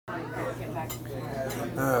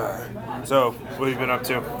So, what have you been up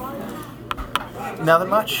to? Nothing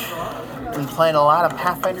much. Been playing a lot of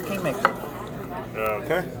Pathfinder Kingmaker.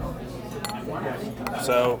 Okay.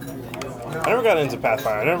 So, I never got into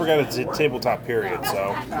Pathfinder. I never got into tabletop, period.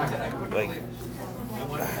 So, like,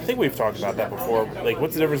 I think we've talked about that before. Like,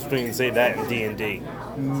 what's the difference between, say, that and D&D?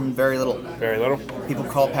 Very little. Very little? People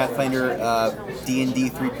call Pathfinder D&D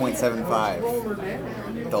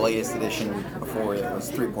 3.75. The latest edition before it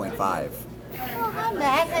was 3.5. Oh, hi,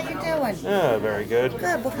 Matt. How you doing? Yeah, very good.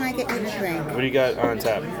 Good. What can I get you to drink? What do you got on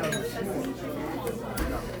tap?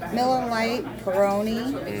 Miller Lite,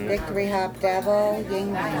 Peroni, Victory Hop Devil,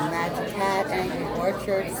 Yingling, Magic Hat, Angry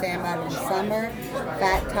Orchard, Sam Adams Summer,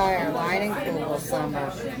 Fat Tire, Line and Kugel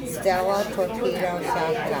Summer, Stella, Torpedo,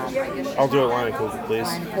 Shock Top. I'll do a line of Kugel, please.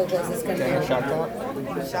 Line of Kugel, is this going to be a Shock Top?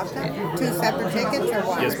 Shock Top? 2 separate tickets or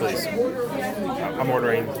one? Yes, please. I'm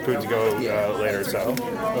ordering food to go later, so.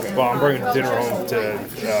 Well, I'm bringing dinner home to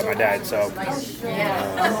my dad, so.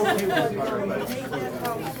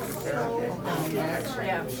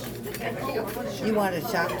 You want a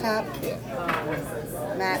Shock Top? Yeah.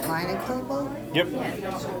 Matt, Line and Kugel? Yep.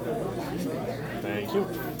 Thank you.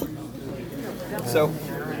 So,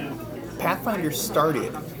 Pathfinder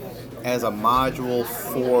started as a module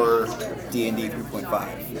for D&D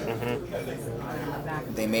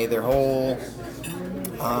 3.5. They made their whole,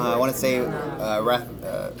 I want to say,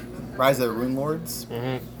 Rise of the Rune Lords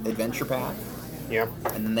adventure path. Yeah.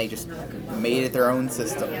 And then they just made it their own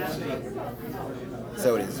system.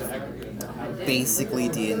 So it is basically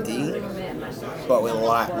D&D, but with a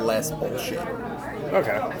lot less bullshit.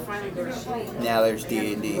 Okay. Now there's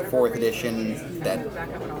D&D 4th edition that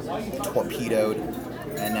torpedoed,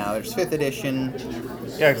 and now there's 5th edition.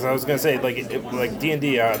 Yeah, because I was gonna say like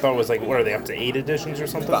D&D. I thought it was like, what are they up to, 8 editions or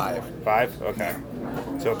something? 5. 5. Okay.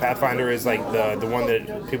 So Pathfinder is like the one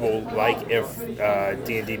that people like if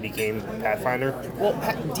D&D became Pathfinder. Well,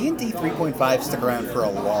 D&D 3.5 stuck around for a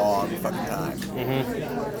long fucking time.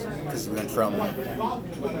 Because we went from, I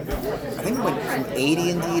think we went from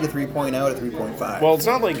AD&D to 3.0 to 3.5. Well, it's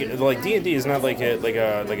not like D&D is not like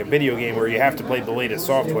a video game where you have to play the latest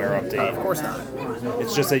software update. Of course not.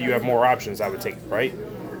 It's just that you have more options, I would take, right?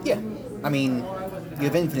 Yeah. I mean, you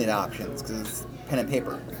have infinite options because it's pen and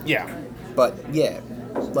paper. Yeah. But yeah,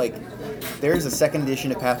 like, there's a 2nd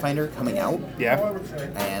edition of Pathfinder coming out, Yeah.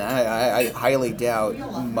 and I highly doubt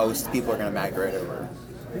most people are going to migrate over.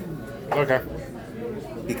 Okay.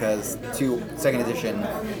 Because 2nd edition,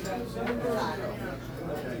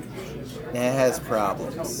 it has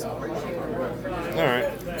problems. All right.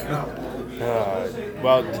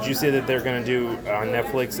 Well, did you say that they're going to do on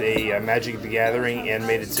Netflix a Magic the Gathering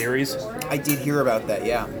animated series? I did hear about that,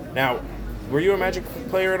 yeah. Now, were you a Magic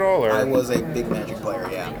player at all, or I was a big Magic player,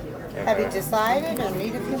 yeah. Have you decided or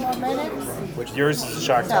need a few more minutes? Which yours is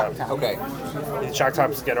Shock Top. Shock Top. Okay, Shock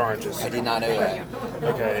Tops get oranges. I did not know that.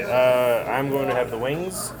 Okay. I'm going to have the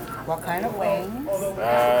wings. What kind of wings?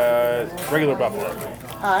 Regular buffalo.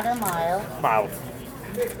 Hot or mild? Mild.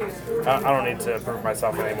 I don't need to prove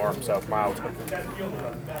myself anymore, so mild.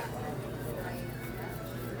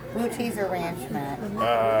 Blue cheese or ranch, Matt?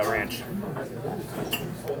 Ranch.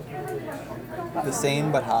 The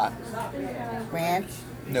same, but hot. Ranch?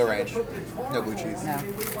 No ranch. No blue cheese. No.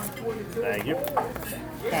 Thank you.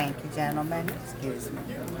 Thank you, gentlemen. Excuse me.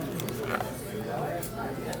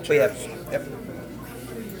 But yeah, yep.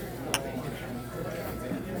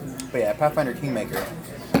 But yeah, Pathfinder Kingmaker.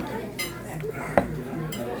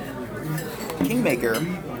 Kingmaker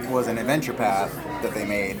was an adventure path that they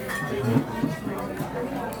made.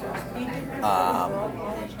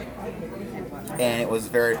 And it was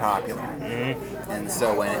very popular. And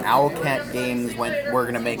so when Owlcat Games went, we're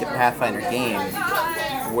going to make a Pathfinder game,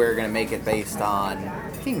 we're going to make it based on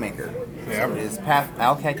Kingmaker. Yeah. So it is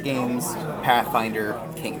Owlcat Games, Pathfinder,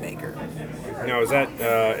 Kingmaker. Now, is that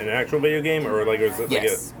an actual video game, or like was it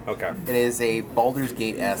Yes. like a... Okay. It is a Baldur's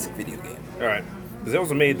Gate-esque video game. All right. Because they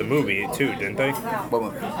also made the movie, too, didn't they? What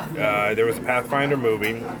movie? There was a Pathfinder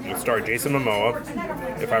movie. It starred Jason Momoa,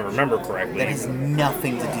 if I remember correctly. That has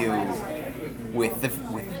nothing to do with the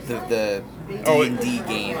Oh, D&D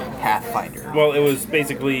game Pathfinder. Well, it was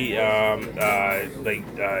basically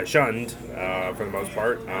shunned for the most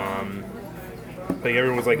part. Like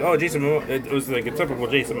everyone was like, "Oh, Jason Momoa." It was like a typical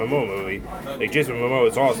Jason Momoa movie. Like Jason Momoa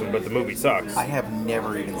is awesome, but the movie sucks. I have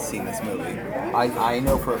never even seen this movie. I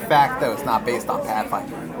know for a fact though it's not based on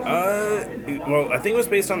Pathfinder. Well, I think it was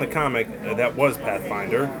based on the comic that was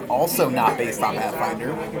Pathfinder. Also not based on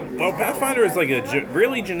Pathfinder. Well, Pathfinder is like a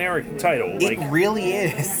really generic title. It really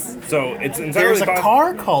is. So it's entirely There's a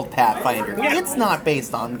car called Pathfinder. Yeah. It's not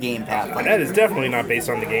based on game Pathfinder. That is definitely not based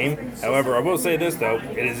on the game. However, I will say this though,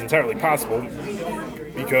 it is entirely possible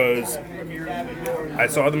because I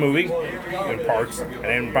saw the movie in parts. I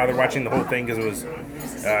didn't bother watching the whole thing because it was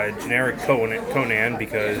generic Conan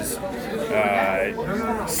because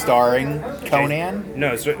Starring Conan?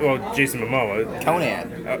 No, well, Jason Momoa.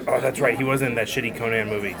 Conan. Oh, that's right. He was in that shitty Conan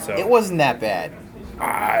movie. So It wasn't that bad.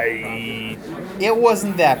 It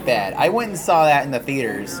wasn't that bad. I went and saw that in the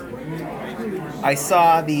theaters. I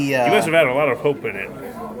saw the... You must have had a lot of hope in it.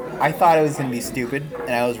 I thought it was going to be stupid,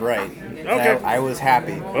 and I was right. And Okay. I was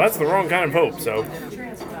happy. Well, that's the wrong kind of hope. So,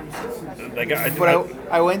 like,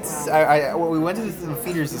 We went to the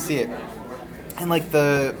theaters to see it, and like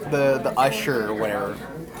the usher or whatever,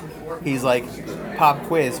 he's like, "Pop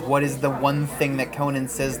quiz. What is the one thing that Conan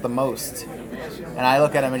says the most?" And I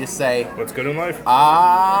look at him and just say, what's good in life?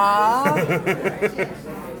 "Ah."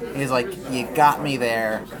 He's like, "You got me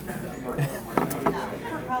there."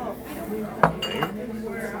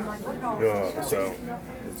 So,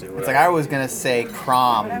 let's see what It's like I was gonna say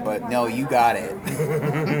Crom, but no, you got it.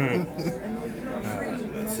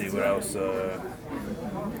 Let's see what else.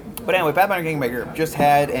 But anyway, Pathfinder Kingmaker just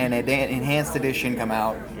had an enhanced edition come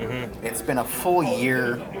out. Mm-hmm. It's been a full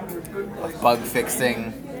year of bug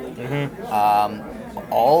fixing.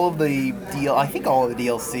 All of the I think all of the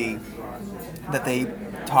DLC that they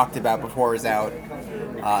talked about before is out,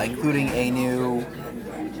 including a new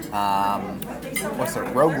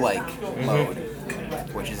roguelike mode,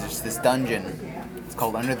 which is just this dungeon. It's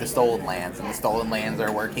called Under the Stolen Lands, and the Stolen Lands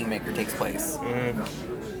are where Kingmaker takes place.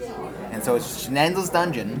 And so it's just an endless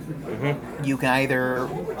dungeon. You can either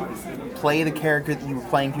play the character that you were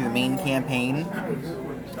playing through the main campaign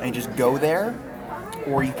and just go there,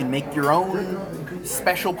 or you can make your own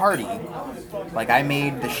special party. Like I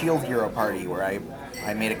made the Shield Hero party, where I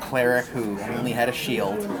made a cleric who only had a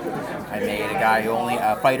shield. I made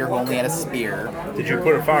a fighter who only had a spear. Did you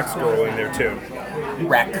put a fox girl in there too?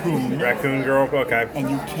 Raccoon. Raccoon girl. Okay. And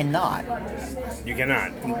you cannot. You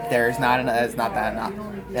cannot. That is not an option.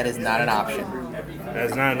 That is not an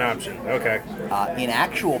option. Okay. In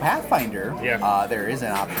actual Pathfinder, Yeah. there is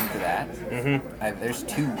an option for that. There's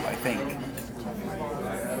two, I think.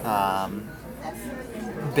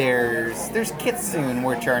 There's kitsune,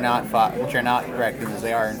 which are not raccoons.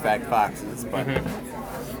 They are in fact foxes, but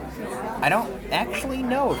I don't actually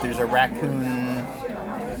know if there's a raccoon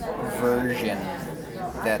version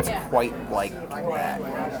that's quite like that.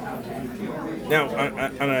 Now,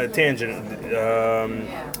 on a tangent,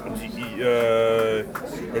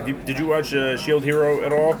 did you watch Shield Hero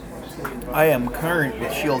at all? I am current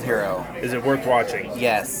with Shield Hero. Is it worth watching?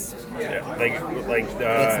 Yes. Yeah,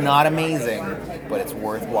 It's not amazing, but it's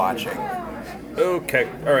worth watching. Okay,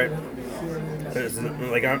 all right.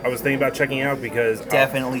 I was thinking about checking out because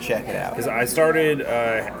Definitely check it out. Because I started,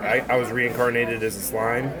 I was reincarnated as a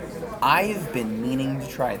slime. I've been meaning to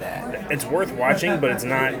try that. It's worth watching, but it's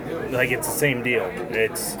not like it's the same deal.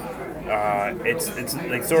 It's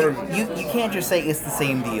like sort of. You can't just say it's the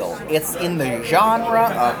same deal. It's in the genre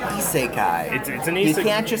of isekai. It's an You isekai.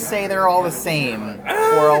 can't just say they're all the same,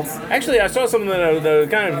 or else. Actually, I saw something that was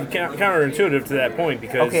kind of counterintuitive to that point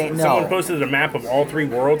because Okay, no. someone posted a map of all three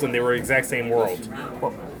worlds and they were exact same world.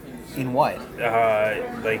 Well, in what?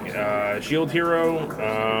 Shield Hero.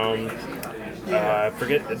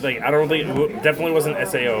 Forget, like, I don't think, it definitely wasn't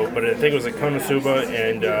SAO, but I think it was like Konosuba,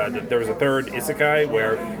 and there was a third isekai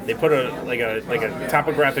where they put a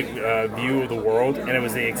topographic view of the world, and it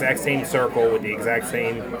was the exact same circle with the exact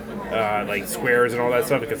same like squares and all that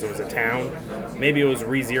stuff because it was a town. Maybe it was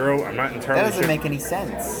ReZero. I'm not entirely That doesn't sure. make any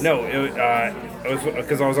sense. No, it was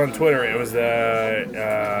because I was on Twitter. It was the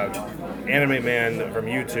Anime Man from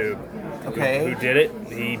YouTube who did it.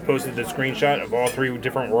 He posted the screenshot of all three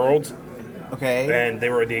different worlds. Okay. And they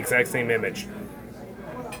were the exact same image.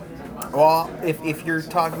 Well, if you're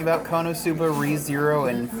talking about Konosuba, ReZero,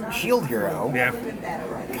 and Shield Hero, Yeah.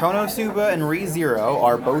 Konosuba and ReZero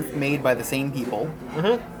are both made by the same people.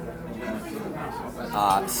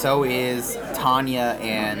 So is Tanya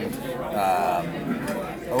and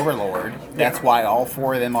Overlord. That's why all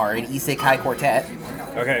four of them are an isekai quartet.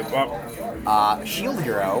 Okay, well, Shield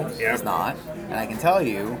Hero Yeah. is not, and I can tell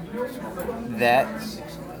you that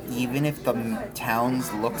even if the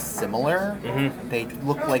towns look similar, they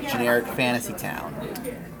look like generic fantasy town.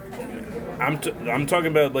 I'm talking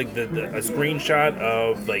about like a screenshot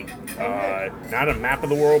of like not a map of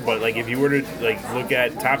the world, but like if you were to like look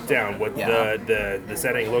at top down what Yeah. the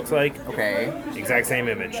setting looks like. Okay. Exact same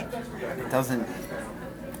image. It doesn't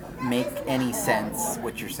make any sense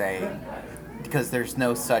what you're saying because there's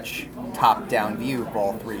no such top-down view of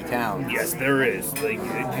all three towns. Yes, there is. Like,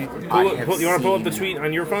 I have you want to pull up the seen- tweet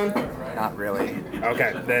on your phone? Not really.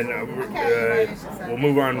 Okay, then we'll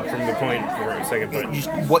move on from the point for a second. But Just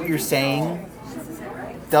what you're saying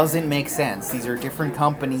doesn't make sense. These are different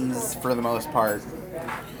companies for the most part.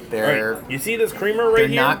 They're right, you see this creamer right they're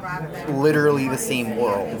here? not literally the same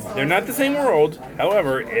world. They're not the same world.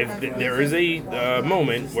 However, if there is a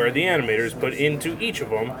moment where the animators put into each of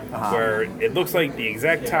them where it looks like the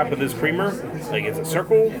exact top of this creamer, like it's a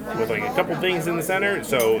circle with like a couple things in the center.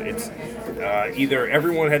 So it's either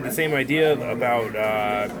everyone had the same idea about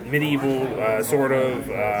medieval sort of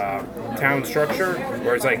town structure,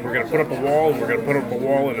 where it's like we're going to put up a wall and we're going to put up a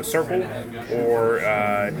wall in a circle, or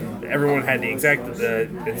everyone had the exact the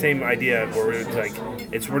same idea where it's like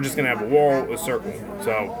we're just going to have a wall, a circle.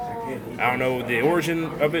 So I don't know the origin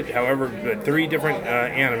of it. However, the three different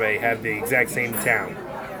anime have the exact same town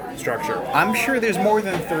structure. I'm sure there's more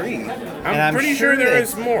than three. I'm pretty sure there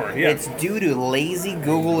is more. Yeah. It's due to lazy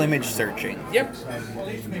Google image searching. Yep.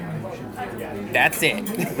 That's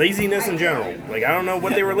it. Laziness in general. Like, I don't know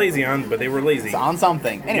what they were lazy on, but they were lazy. It's on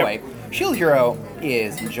something. Anyway, Shield Hero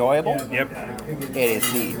is enjoyable. Yep. It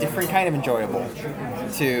is the different kind of enjoyable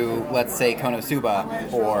to, let's say,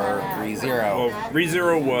 Konosuba or ReZero. Well,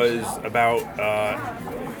 ReZero was about,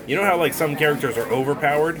 you know how, like, some characters are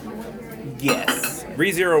overpowered? Yes,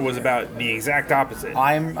 ReZero was about the exact opposite.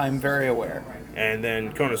 I'm very aware. And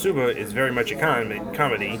then Konosuba is very much a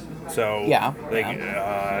comedy. So, Yeah, like,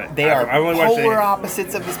 They are I've only watched polar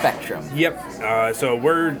opposites of the spectrum. Yep. So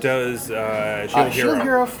where does Shield Hero? Shield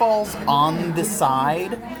Hero falls on the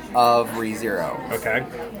side of ReZero, Okay.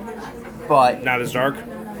 but Not as dark.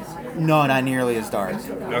 no, not nearly as dark.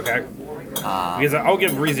 Okay. Because I'll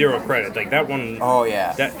give ReZero credit. Like that one. Oh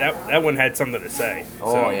yeah. That one had something to say.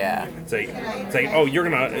 Oh, So, yeah. It's like oh you're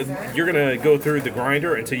gonna go through the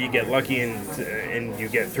grinder until you get lucky and you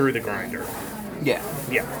get through the grinder. Yeah.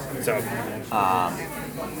 Yeah. So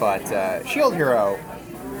But Shield Hero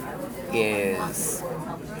is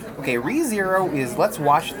okay. ReZero is let's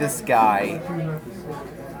watch this guy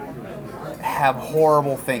have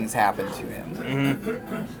horrible things happen to him.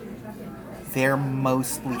 Mm-hmm. They're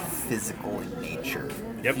mostly physical in nature.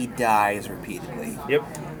 Yep. He dies repeatedly. yep.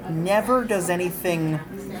 Never does anything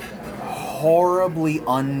horribly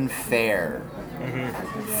unfair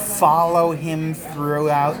follow him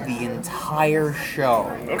throughout the entire show.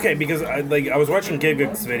 Okay, because I was watching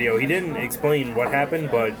Gig's video. He didn't explain what happened,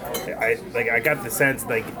 but I got the sense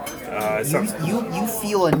You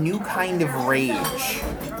feel a new kind of rage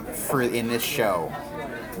in this show,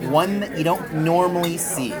 one that you don't normally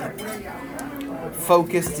see,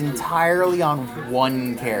 focused entirely on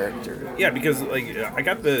one character. Yeah, because I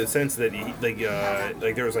got the sense that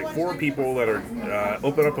there was like 4 people that are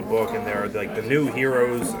open up a book and they're like the new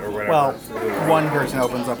heroes or whatever. Well, one person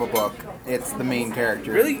opens up a book. It's the main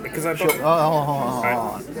character. Really? Because I Shield, thought. hold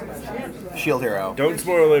on. Shield Hero. Don't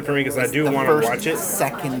spoil it for me because I do The want to first watch it.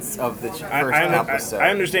 seconds of the first I episode.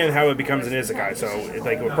 I understand how it becomes an isekai. So it's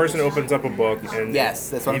like a person opens up a book and Yes,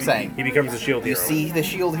 that's what I'm saying. He becomes a shield You hero. see the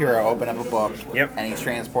Shield Hero open up a book, Yep. and he's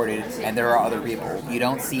transported, and there are other people. You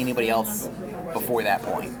don't see anybody else before that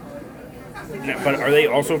point. Yeah, but are they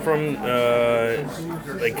also from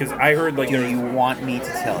because I heard like Do there. you want me to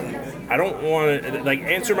tell you? I don't want to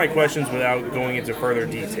answer my questions without going into further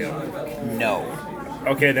detail. No.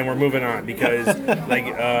 Okay, then we're moving on because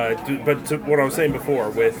what I was saying before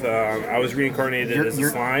with I was reincarnated as a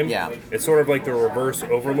slime. yeah. It's sort of like the reverse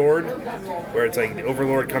Overlord, where it's like the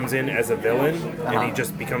Overlord comes in as a villain and he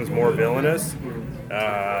just becomes more villainous.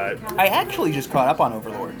 I actually just caught up on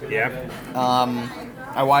Overlord. Yeah,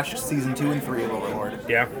 I watched season 2 and 3 of Overlord,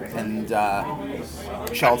 yeah. and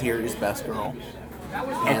Shaltir is best girl,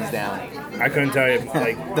 hands down. I couldn't tell you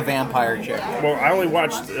like. The vampire chick. Well, I only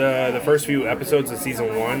watched the first few episodes of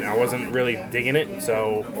season 1. I wasn't really digging it,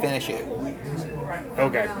 so Finish it.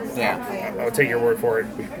 okay. Yeah. I'll take your word for it.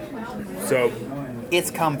 So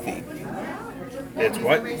It's comfy. it's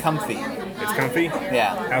what? Comfy. It's comfy.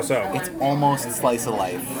 Yeah. How so? It's almost slice of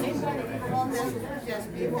life.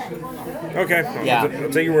 Okay. Yeah. I'll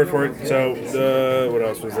take your word for it. So what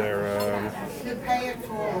else was there?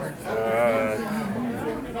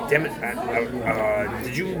 Damn it!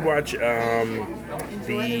 Did you watch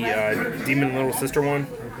the Demon Little Sister one?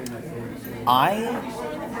 I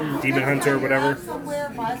Demon Hunter, whatever.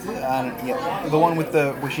 Yeah, the one with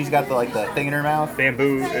where she's got the thing in her mouth.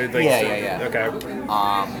 Bamboo. Yeah. Okay.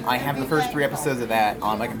 I have the first 3 episodes of that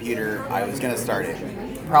on my computer. I was gonna start it.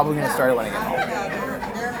 Probably gonna start it when I get home.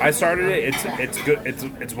 I started it. It's good.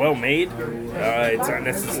 It's well made. It's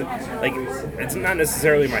not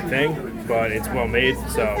necessarily my thing, but it's well made.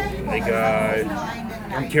 So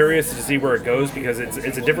I'm curious to see where it goes because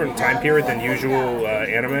it's a different time period than usual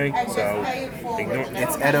anime. So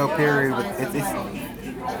it's Edo period with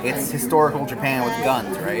it's historical Japan with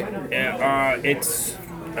guns, right? It's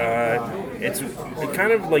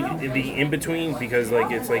kind of like the in between because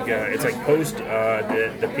it's post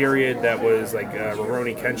the period that was like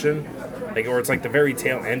Rurouni Kenshin, or it's like the very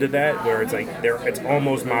tail end of that where it's it's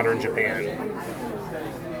almost modern Japan.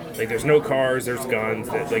 Like there's no cars, there's guns,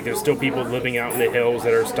 there's still people living out in the hills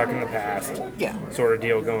that are stuck in the past. Yeah. Sort of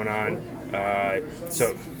deal going on.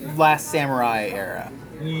 So last samurai era.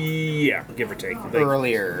 Yeah, give or take.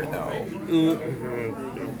 Earlier though.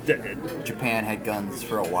 Japan had guns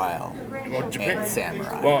for a while. Well, Japan. And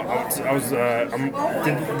samurai. Well,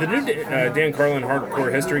 did the new Dan Carlin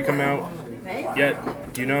Hardcore History come out yet?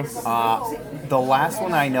 Do you know? The last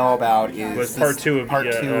one I know about was part two of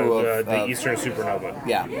the Eastern Supernova.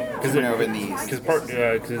 Yeah, Supernova in the East.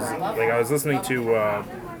 Because I was listening to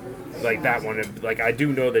that one, and I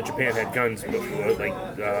do know that Japan had guns before,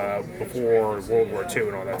 before World War II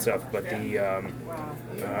and all that stuff. But I'm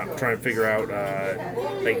trying to figure out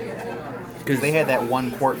because they had that one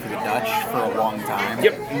port for the Dutch for a long time.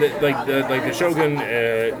 Yep, the Shogun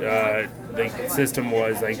the system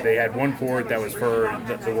was they had one port that was for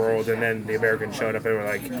the world, and then the Americans showed up and were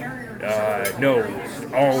like, no,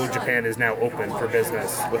 all of Japan is now open for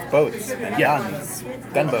business with boats and guns,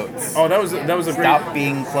 gunboats. Oh, that was a great. Stop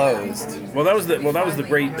being closed. Well, that was the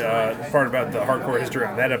great part about the hardcore history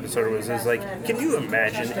on that episode was can you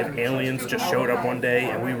imagine if aliens just showed up one day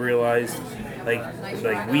and we realized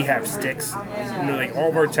we have sticks, all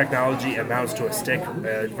of our technology amounts to a stick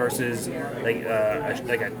versus a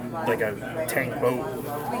tank boat.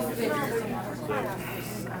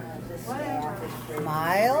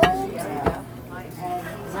 Mild?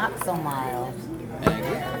 Not so mild.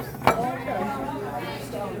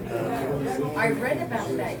 I read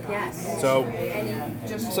about that, yes. So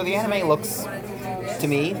the anime looks, to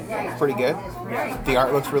me, pretty good. The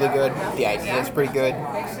art looks really good. The idea is pretty good.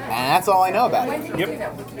 And that's all I know about it. Yep.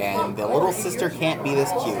 And the little sister can't be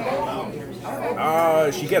this cute.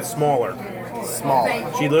 She gets smaller.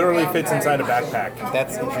 Smaller. She literally fits inside a backpack.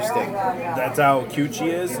 That's interesting. That's how cute she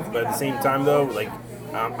is. But at the same time, though,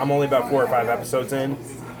 I'm only about 4 or 5 episodes in,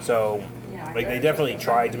 so they definitely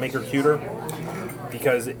tried to make her cuter.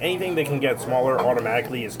 Because anything that can get smaller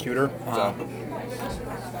automatically is cuter. So.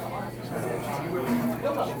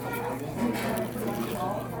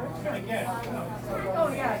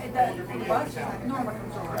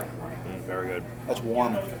 Very good. That's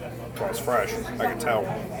warm. Well, it's fresh. I can tell.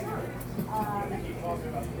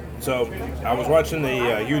 So, I was watching the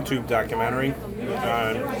YouTube documentary.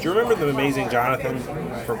 Do you remember the amazing Jonathan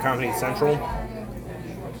from Comedy Central?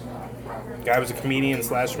 Guy was a comedian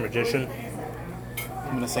 / magician.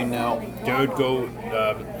 I'm gonna say no. Dude, go.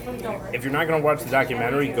 If you're not gonna watch the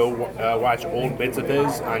documentary, go watch old bits of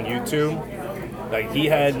his on YouTube. He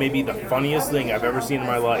had maybe the funniest thing I've ever seen in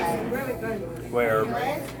my life, where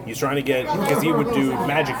he's trying to get, because he would do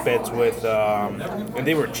magic bits with, and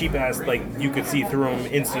they were cheap ass, you could see through them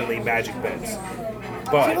instantly magic bits.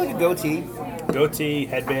 But does he have a goatee? Goatee,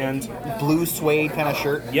 headband, blue suede kind of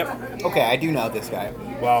shirt. Yep. Okay, I do know this guy.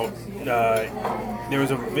 Well, there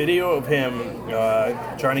was a video of him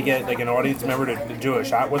trying to get an audience member to do a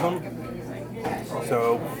shot with him.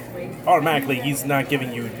 So automatically he's not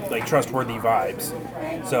giving you trustworthy vibes.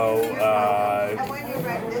 So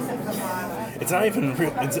it's not even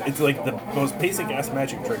real. It's the most basic ass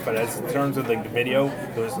magic trick. But as in terms of the video,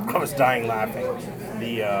 I was dying laughing.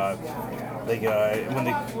 When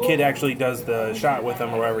the kid actually does the shot with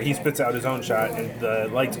him or whatever, he spits out his own shot and the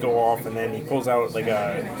lights go off, and then he pulls out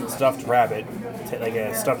a stuffed rabbit,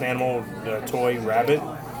 a stuffed animal toy rabbit,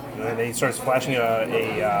 and then he starts flashing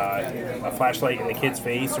a flashlight in the kid's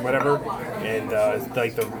face or whatever, and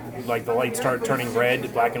the lights start turning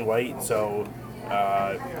red, black and white. So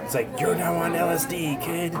it's you're now on LSD,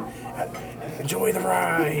 kid. Enjoy the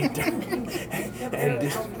ride. And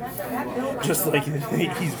just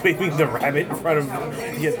he's waving the rabbit in front of him.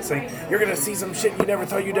 It's you're gonna see some shit you never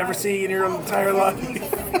thought you'd ever see in your entire life.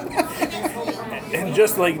 And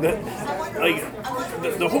just the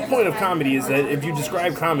whole point of comedy is that if you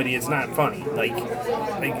describe comedy, it's not funny.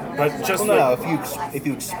 But just no, if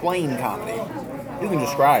you explain comedy. You can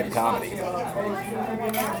describe comedy.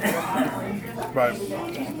 But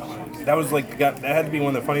that was like that had to be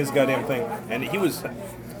one of the funniest goddamn thing, and he was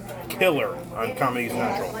killer on Comedy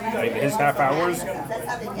Central. Like his half hours,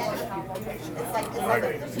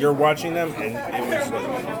 like you're watching them, and it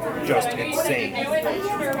was just insane.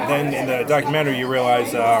 And then in the documentary, you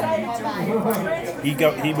realize he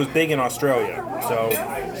was big in Australia. So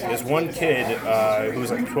this one kid who was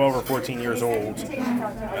like 12 or 14 years old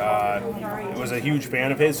was a huge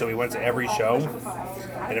fan of his, so he went to every show.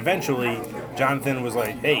 And eventually, Jonathan was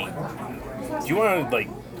like, "Hey, do you want to like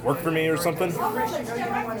work for me or something?"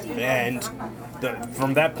 And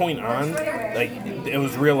from that point on, like it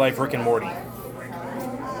was real life Rick and Morty.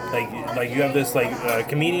 Like you have this like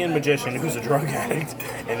comedian magician who's a drug addict,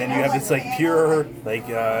 and then you have this like pure like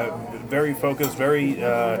very focused, very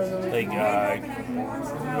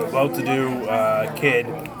well-to-do kid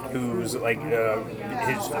who's like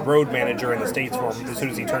his road manager in the States for him as soon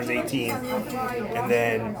as he turns 18, and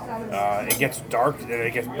then it gets dark,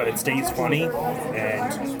 but it stays funny.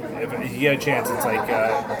 And if you get a chance, it's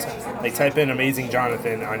like type in "Amazing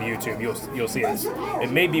Jonathan" on YouTube. You'll see it.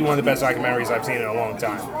 It may be one of the best documentaries I've seen in a long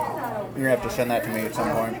time. You're gonna have to send that to me at some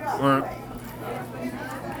point.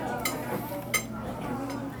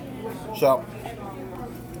 So,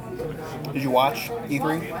 did you watch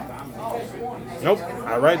E3? Nope,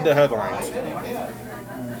 I read the headlines.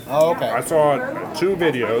 Oh, okay. I saw 2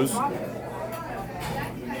 videos.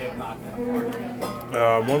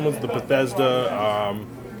 One was the Bethesda,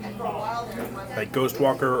 like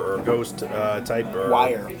Ghostwalker or Ghost type or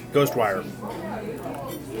Wire. Ghostwire.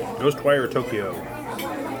 Ghostwire Tokyo.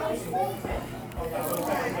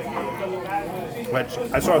 Which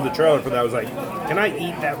I saw the trailer for that. I was like, can I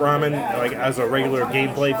eat that ramen like as a regular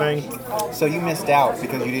gameplay thing? So you missed out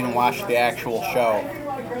because you didn't watch the actual show.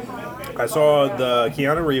 I saw the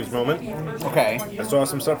Keanu Reeves moment. Okay. I saw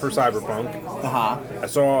some stuff for Cyberpunk. Uh-huh. I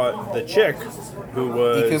saw the chick who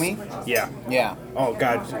was Ikumi? Yeah. Yeah. Oh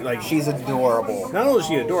god, like She's adorable. not only is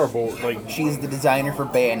she adorable, like She's the designer for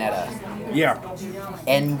Bayonetta. yeah.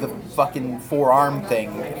 And the fucking forearm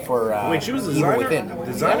thing for Wait, she was a Evil designer? Within.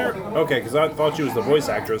 Designer? Okay, because I thought she was the voice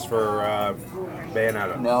actress for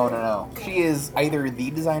Bayonetta. No. She is either the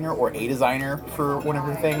designer or a designer for one of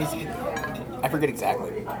her things. I forget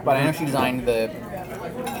exactly. But I know she designed the...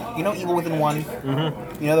 You know Evil Within 1?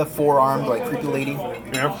 Mm-hmm. You know the four-armed, like, creepy lady?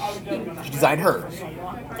 Yeah. She designed her.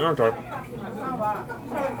 Okay.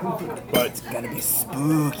 But It's gonna be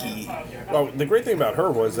spooky. well, the great thing about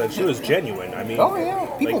her was that she was genuine. I mean, Oh, yeah.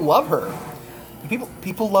 People like, love her.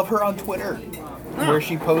 People love her on Twitter. Where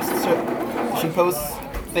she posts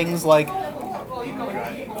things like,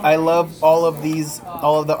 I love all of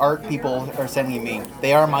the art people are sending me.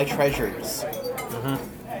 They are my treasures.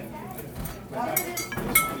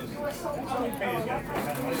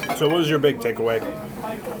 So, what was your big takeaway?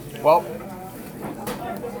 Well,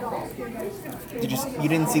 you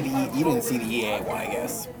didn't see the EA one, I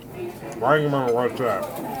guess, Why am I gonna watch that?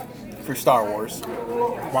 for Star Wars.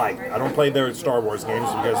 Why? I don't play their Star Wars games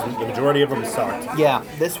because the majority of them sucked. Yeah,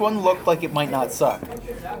 this one looked like it might not suck.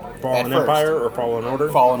 Fallen At first. Empire or Fallen Order?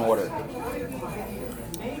 Fallen Order.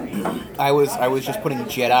 I was just putting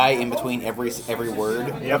Jedi in between every word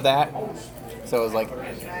Yep. of that. So it was like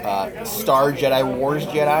Star Jedi Wars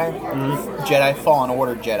Jedi, Jedi Fallen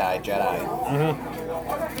Order Jedi.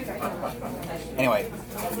 Anyway,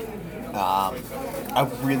 I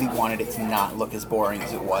really wanted it to not look as boring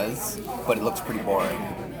as it was, but it looks pretty boring.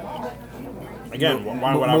 Again,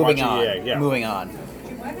 why would I watch Moving on. EA? Yeah. Moving on.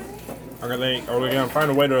 Are we gonna find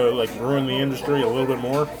a way to like ruin the industry a little bit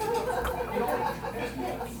more?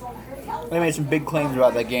 They made some big claims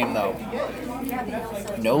about that game, though.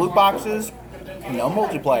 No loot boxes, no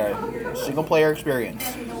multiplayer, single player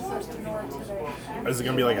experience. Is it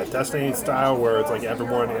gonna be like a Destiny style where it's like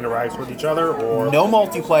everyone interacts with each other, or No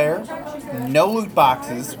multiplayer, no loot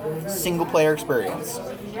boxes, single player experience.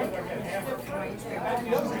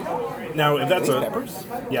 now if that's These a peppers?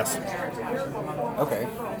 yes, Okay.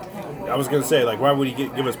 I was gonna say like why would he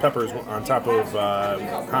give us peppers on top of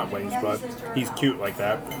hot wings? But he's cute like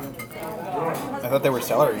that. I thought they were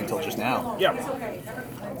celery until just now. Yeah.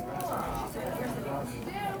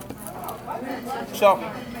 So,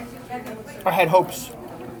 I had hopes.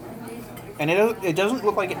 And it doesn't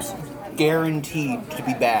look like it's guaranteed to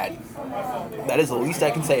be bad. That is the least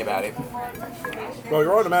I can say about it. Well,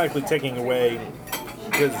 you're automatically taking away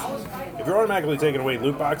because if you're automatically taking away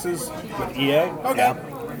loot boxes with EA, okay, Yeah.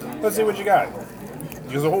 let's see what you got.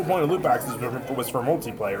 Because the whole point of loot boxes was for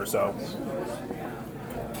multiplayer, so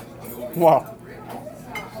Well,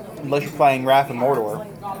 unless you're playing Wrath of Mordor.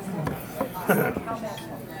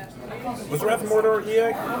 Was Wrath of Mordor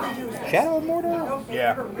EA? Shadow of Mordor?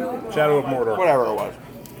 Yeah. Shadow of Mordor. Whatever it was.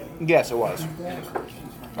 Yes, it was.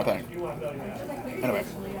 I think. Anyway.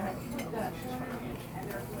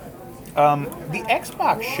 The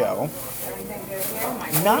Xbox show,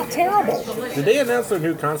 not terrible. Did they announce their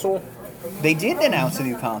new console? They did announce a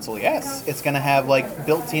new console, yes. It's gonna have, like,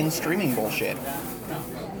 built-in streaming bullshit.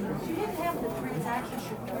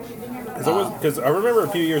 Because I remember a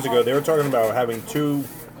few years ago they were talking about having two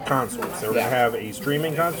consoles. They were going to have a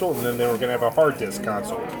streaming console, and then they were going to have a hard disk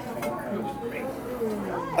console.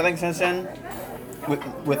 I think since then,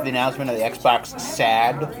 with the announcement of the Xbox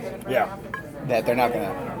SAD, Yeah. that they're not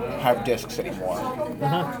gonna have discs anymore.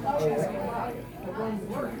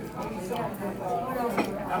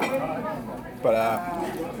 But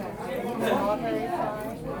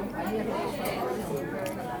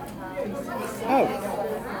oh,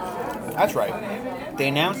 that's right. They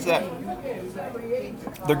announced that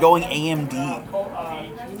they're going AMD,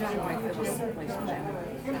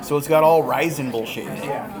 so it's got all Ryzen bullshit in it,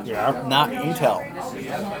 Yeah. not Intel.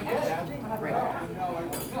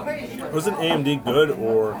 Wasn't AMD good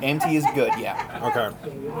or... AMD is good, yeah. Okay.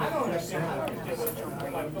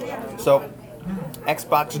 So,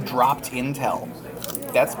 Xbox dropped Intel.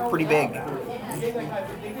 That's pretty big.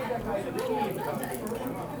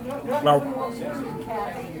 Well,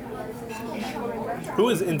 who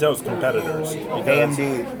is Intel's competitors? Because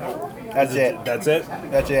AMD. That's it. That's it?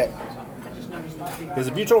 That's it. Because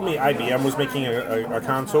if you told me IBM was making a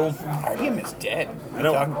console, IBM is dead. What I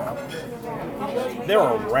know. are you talking about? they're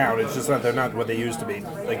around. It's just that they're not what they used to be.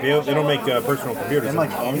 Like, they don't make personal They computers don't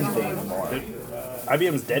like anymore. anything anymore.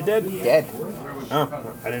 IBM's dead? Dead.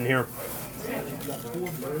 Oh, I didn't hear.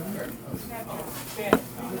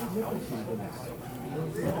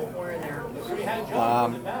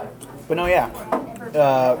 But no, yeah.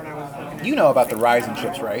 You know about the Ryzen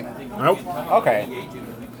chips, right? Nope. Okay.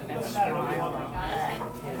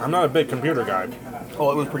 I'm not a big computer guy.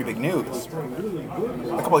 Well, it was pretty big news.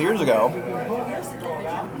 A couple of years ago,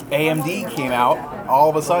 AMD came out all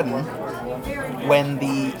of a sudden when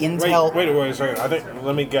the Intel... Wait a second.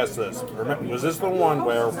 Let me guess this. Was this the one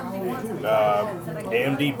where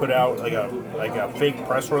AMD put out like a fake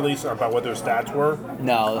press release about what their stats were?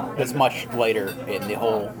 No, it's much later in the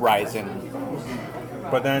whole Ryzen.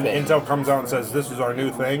 But then Thing. Intel comes out and says this is our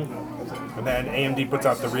new thing, and then AMD puts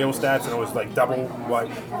out the real stats and it was like double what?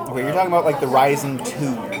 Okay, you're talking about like the Ryzen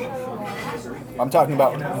 2. I'm talking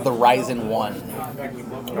about the Ryzen 1.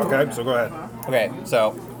 Okay, so go ahead. Okay,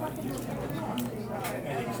 so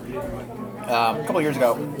a couple years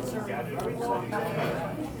ago,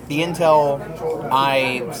 the Intel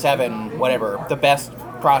i7, whatever, the best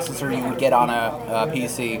processor you would get on a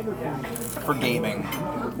PC for gaming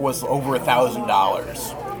was over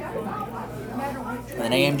 $1,000. And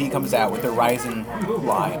then AMD comes out with their Ryzen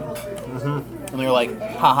line. And they're like,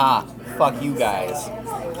 haha, fuck you guys.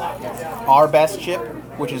 Our best chip,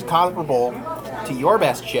 which is comparable to your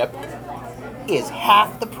best chip, is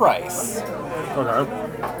half the price. Okay.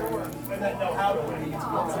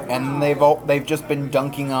 And they've just been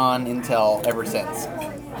dunking on Intel ever since.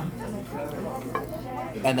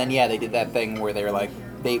 And then yeah, they did that thing where they were like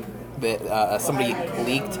somebody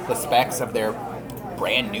leaked the specs of their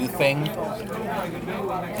brand new thing,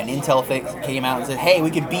 and Intel came out and said, "Hey, we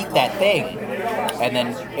could beat that thing." And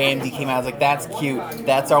then AMD came out and was like, "That's cute.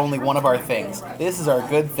 That's only one of our things. This is our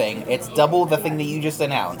good thing. It's double the thing that you just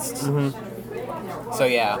announced." So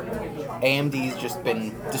yeah, AMD's just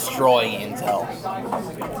been destroying Intel.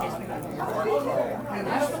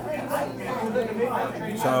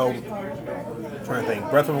 So, I'm trying to think.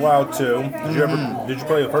 Breath of the Wild 2. Did you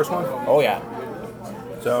play the first one? Oh yeah.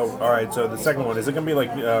 So, all right. So the second one, is it going to be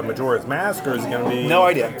like Majora's Mask, or is it going to be? No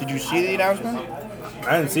idea. Did you see the announcement?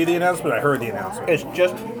 I didn't see the announcement. I heard the announcement. It's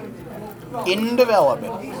just in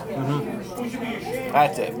development.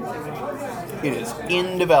 That's it. It is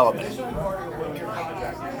in development.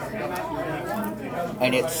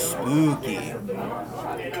 And it's spooky.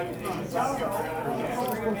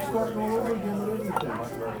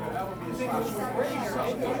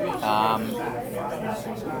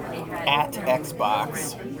 At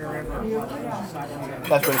Xbox.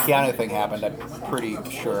 That's where the Keanu thing happened, I'm pretty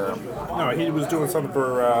sure. No, he was doing something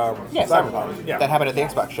for Yeah, Cyberpunk. Yeah. That happened at the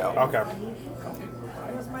Xbox show. Okay.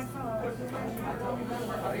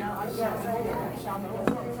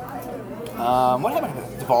 What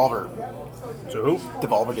happened to Devolver? So who?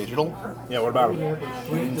 Devolver Digital? Yeah. What about him?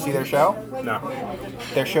 You didn't see their show? No.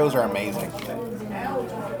 Their shows are amazing.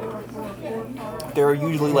 They're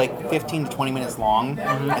usually like 15 to 20 minutes long,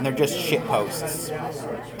 and they're just shit posts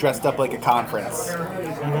dressed up like a conference.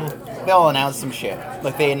 they'll announce some shit.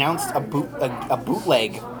 Like they announced a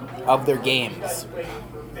bootleg of their games.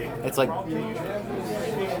 It's like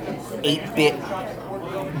 8-bit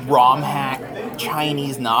ROM hack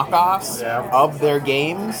Chinese knockoffs of their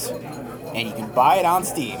games, and you can buy it on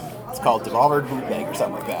Steam. It's called Devolver Bootleg or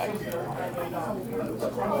something like that.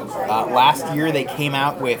 Last year they came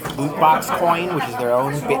out with Lootbox Coin, which is their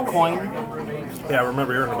own Bitcoin. Yeah, I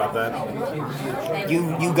remember hearing about that.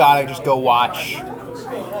 You gotta just go watch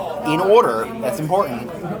in order. That's important.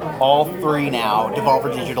 All 3 now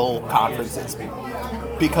Devolver Digital conferences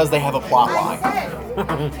because they have a plot line.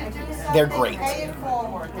 They're great. Pay it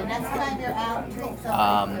forward. The next time you're out, treat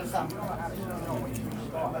someone to something.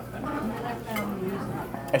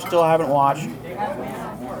 I still haven't watched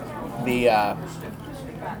the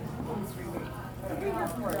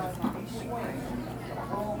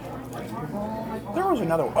there was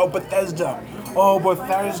another one. Oh, Bethesda.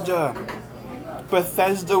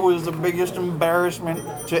 Bethesda was the biggest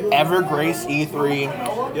embarrassment to ever grace E3.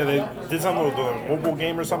 Yeah, they did something with a mobile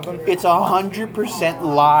game or something. It's 100%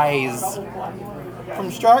 lies.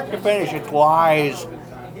 From start to finish, it's lies.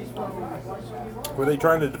 Were they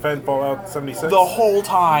trying to defend Fallout 76? The whole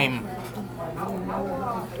time.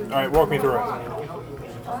 Alright, walk me through it.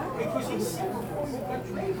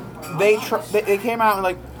 They came out and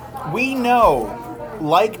like, we know,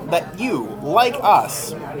 like that you, like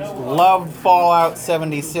us, love Fallout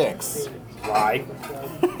 76. Lie.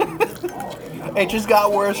 It just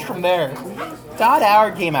got worse from there. Todd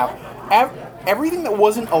Howard came out. Everything that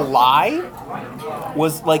wasn't a lie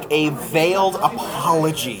was like a veiled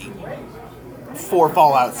apology for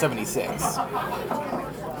Fallout 76.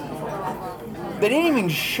 They didn't even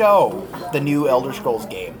show the new Elder Scrolls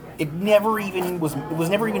game. It never even was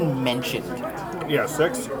never even mentioned. Yeah,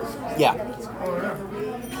 6? Yeah.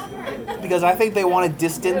 Because I think they want to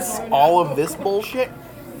distance all of this bullshit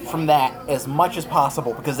from that as much as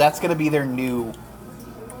possible, because that's going to be their new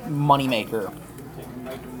moneymaker.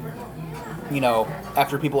 You know,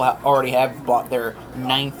 after people already have bought their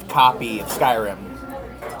 9th copy of Skyrim.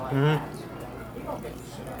 Mm-hmm.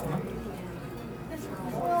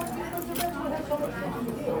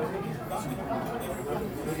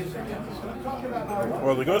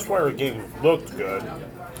 Well, the Ghostwire game looked good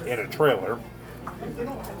in a trailer.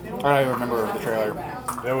 I don't even remember the trailer.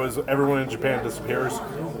 There was Everyone in Japan Disappears.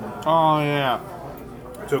 Oh, yeah.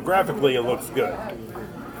 So graphically, it looks good.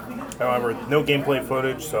 However, no gameplay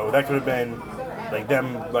footage, so that could have been like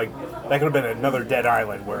them, like that could have been another Dead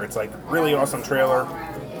Island where it's like really awesome trailer,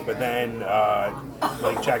 but then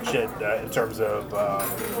like jack shit in terms of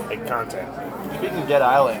like content. Speaking of Dead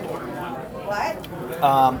Island,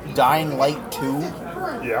 Dying Light 2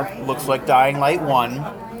 Yeah. looks like Dying Light 1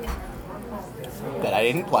 that I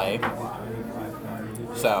didn't play.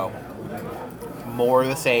 So, more of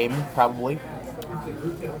the same, probably.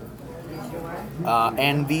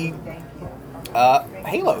 And the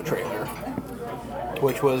Halo trailer,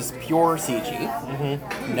 which was pure CG,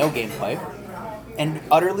 no gameplay, and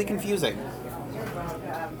utterly confusing.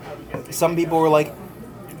 Some people were like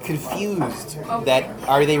confused that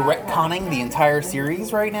are they retconning the entire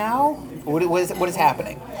series right now? What is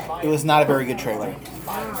happening? It was not a very good trailer,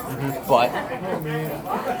 but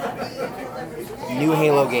new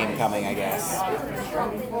Halo game coming, I guess.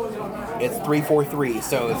 It's 343,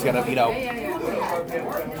 so it's gonna,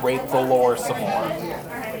 rape the lore some more.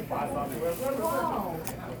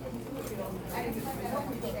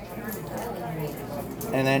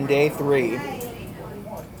 And then day 3.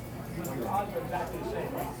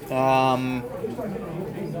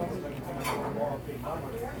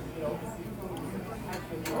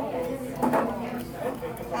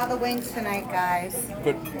 How the wings tonight, guys?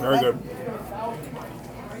 Good. Very good.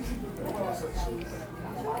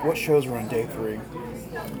 What shows were on day 3?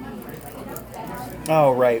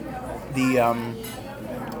 Oh, right. The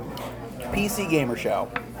PC Gamer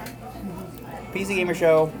Show. PC Gamer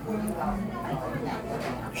Show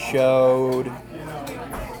showed...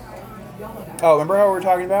 Oh, remember how we were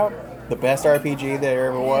talking about? The best RPG there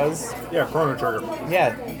ever was? Yeah, Chrono Trigger.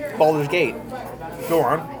 Yeah, Baldur's Gate. Go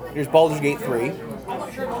on. Here's Baldur's Gate 3,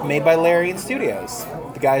 made by Larian Studios,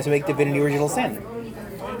 the guys who make Divinity Original Sin.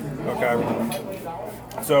 Okay.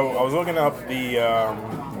 So I was looking up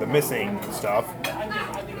the missing stuff.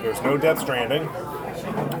 There's no Death Stranding.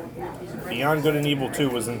 Beyond Good and Evil 2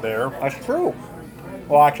 wasn't there. That's true.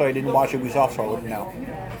 Well, actually, I didn't watch Ubisoft, so I wouldn't know.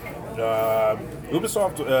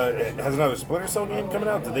 Ubisoft has another Splinter Cell game coming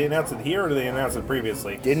out. Did they announce it here or did they announce it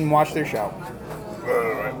previously? Didn't watch their show.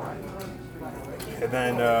 And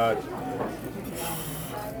then there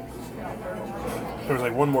was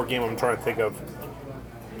like one more game I'm trying to think of.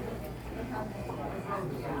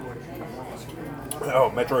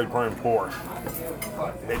 Oh, Metroid Prime 4.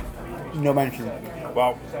 They, No mention.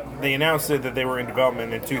 well, they announced it that they were in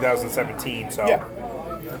development in 2017, so Yeah.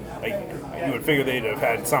 like, you would figure they'd have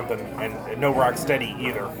had something, and no Rocksteady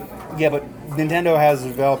either. Yeah, but Nintendo has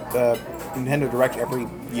developed Nintendo Direct every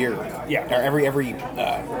year. Yeah. Or every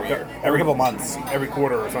couple months. Every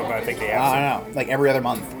quarter or something, I think they have. I don't know, like every other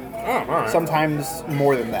month. Oh, all right. Sometimes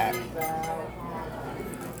more than that.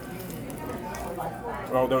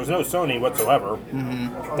 Well, there was no Sony whatsoever.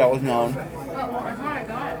 That was known.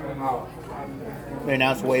 They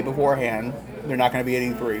announced way beforehand they're not going to be at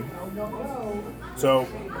E3. So,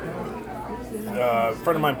 a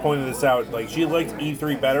friend of mine pointed this out. Like, she liked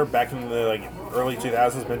E3 better back in the early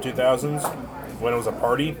 2000s, mid 2000s, when it was a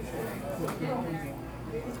party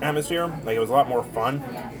atmosphere. Like, it was a lot more fun.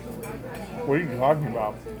 What are you talking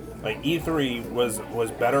about? Like, E3 was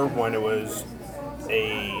better when it was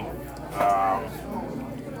an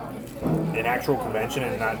actual convention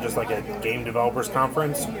and not just like a game developers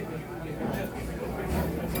conference.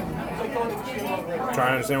 Trying to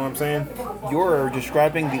understand what I'm saying? You're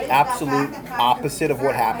describing the absolute opposite of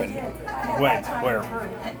what happened. When? Where?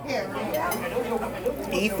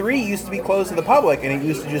 E3 used to be closed to the public, and it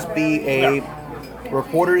used to just be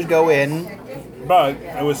reporters go in. But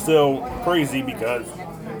it was still crazy because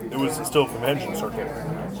it was still a convention circuit.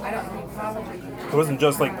 It wasn't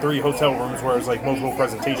just like 3 hotel rooms where it was like multiple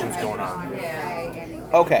presentations going on.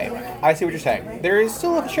 Okay, I see what you're saying. There is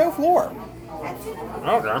still a show floor.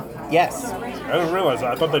 Okay. Yes. I didn't realize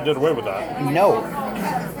that. I thought they did away with that. No.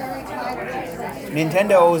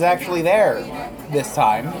 Nintendo was actually there this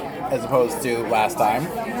time, as opposed to last time.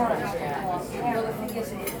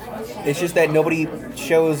 It's just that nobody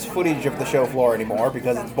shows footage of the show floor anymore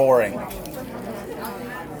because it's boring.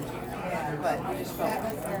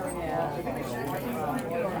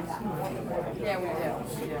 Yeah, we do.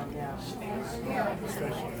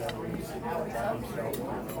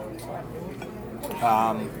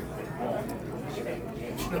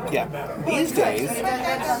 Yeah. These days,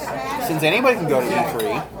 since anybody can go to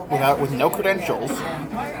E3 with no credentials,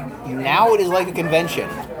 now it is like a convention.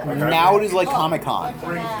 Now it is like Comic-Con.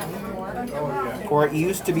 Or it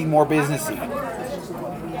used to be more businessy.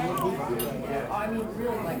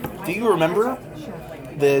 Do you remember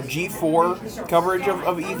the G4 coverage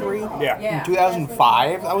of E3? Yeah. In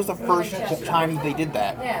 2005? That was the first time they did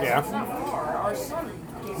that. Yeah.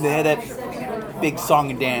 They had that big song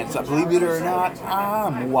and dance. Believe it or not,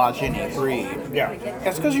 I'm watching E3. Yeah.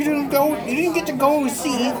 That's because you didn't get to go see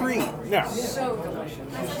E3. Yeah.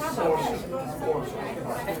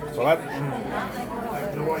 So that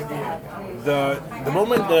the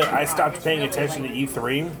moment that I stopped paying attention to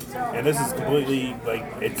E3, and this is completely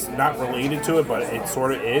it's not related to it, but it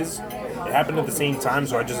sort of is. It happened at the same time,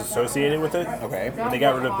 so I just associated with it. Okay. When they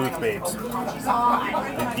got rid of Booth Babes.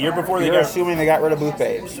 The year before they You're got assuming they got rid of Booth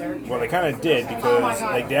Babes. well, they kind of did because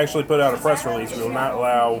they actually put out a press release. We will not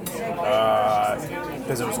allow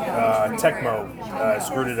because it was Tecmo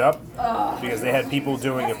screwed it up because they had people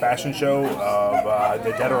doing a fashion show of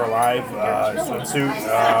the Dead or Alive swimsuit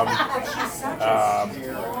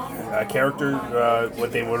character,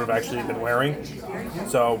 what they would have actually been wearing.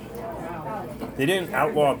 So they didn't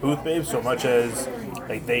outlaw Booth Babes so much as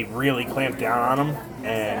they really clamped down on them.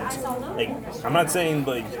 And I'm not saying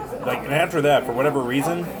and after that, for whatever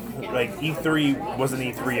reason, E3 wasn't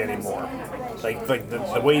E3 anymore.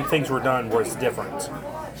 The way things were done was different.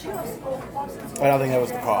 I don't think that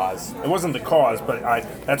was the cause. It wasn't the cause, but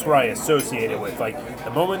that's what I associate it with.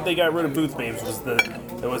 The moment they got rid of Booth Babes was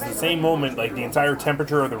the same moment the entire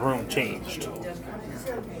temperature of the room changed.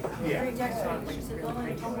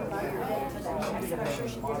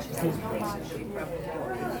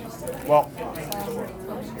 Well,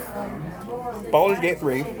 Baldur's Gate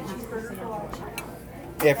 3,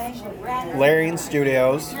 if Larian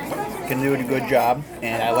Studios can do a good job,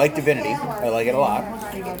 and I like Divinity, I like it a lot,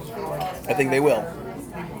 I think they will.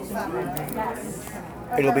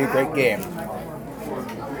 It'll be a great game.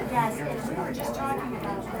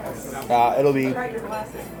 It'll be...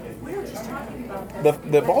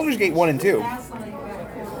 The Baldur's Gate 1 and 2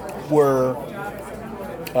 were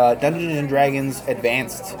Dungeons and Dragons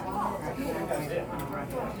Advanced,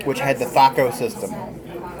 which had the Thaco system,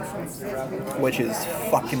 which is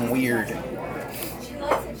fucking weird.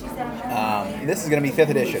 This is going to be 5th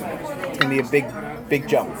edition. It's going to be a big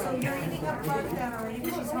jump.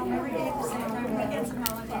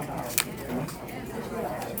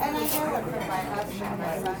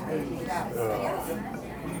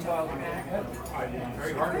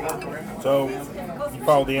 So, you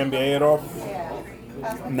follow the NBA at all?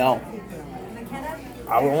 No.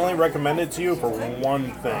 I will only recommend it to you for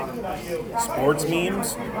one thing. Sports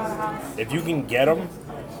memes, if you can get them,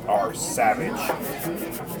 are savage.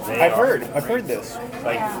 I've heard this.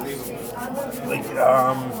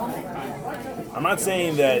 I'm not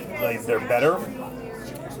saying that like they're better,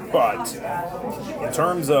 but in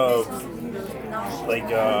terms of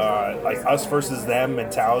like us versus them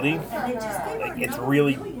mentality, like it's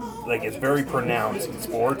really like it's very pronounced in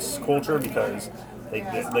sports culture because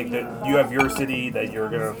you have your city that you're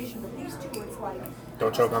gonna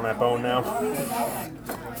don't choke on that bone now.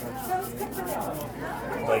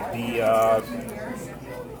 Like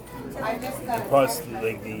plus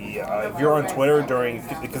like if you're on Twitter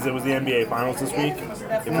because it was the NBA Finals this week,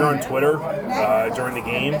 if you're on Twitter during the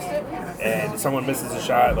game and someone misses a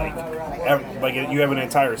shot, like you have an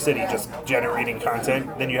entire city just generating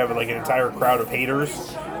content, then you have like an entire crowd of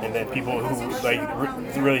haters, and then people who like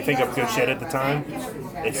really think of good shit at the time.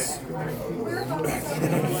 It's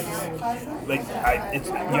like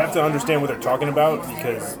you have to understand what they're talking about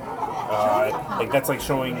because. Like that's like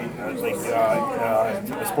showing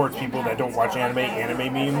sports people that don't watch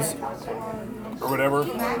anime memes or whatever.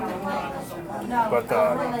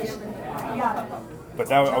 But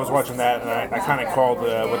that I was watching that and I kind of called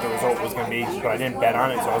what the result was going to be, but I didn't bet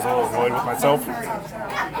on it, so I was a little annoyed with myself.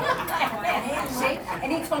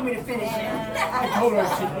 And he told me to finish it.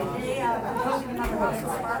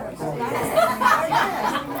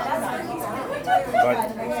 But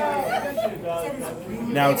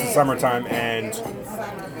now it's the summertime, and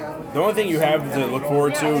the only thing you have to look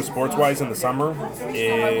forward to sports-wise in the summer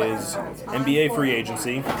is NBA free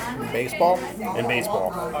agency, Baseball? and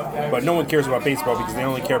baseball. But no one cares about baseball because they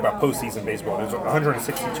only care about postseason baseball. There's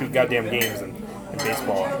 162 goddamn games in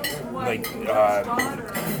baseball. Like,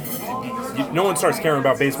 no one starts caring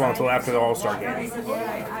about baseball until after the All-Star game.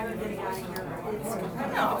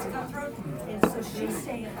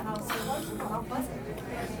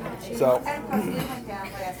 So,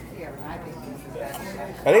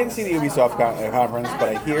 I didn't see the Ubisoft conference,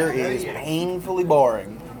 but I hear it is painfully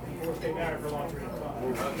boring.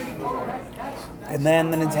 And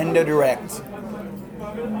then the Nintendo Direct.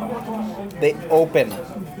 They open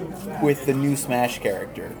with the new Smash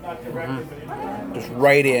character. Just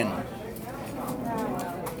right in.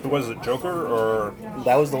 Who was it, Joker or...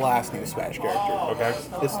 That was the last new Smash character. Okay.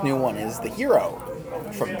 This new one is the hero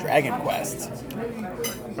from Dragon Quest.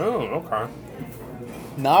 Oh, okay.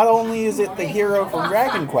 Not only is it the hero from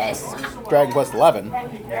Dragon Quest 11,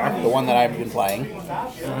 the one that I've been playing,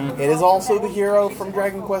 it is also the hero from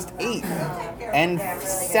Dragon Quest 8, and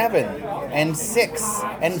 7, and 6,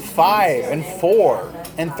 and 5, and 4,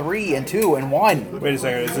 and 3, and 2, and 1. Wait a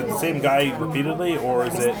second, is it the same guy repeatedly, or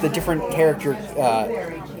is it... The different character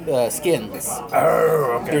skins.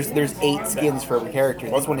 Oh, okay. There's 8 skins for every character.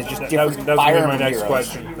 This one is just That different was Fire gonna be my Emblem next heroes.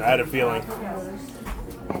 question. I had a feeling.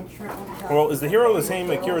 Well, is the hero the same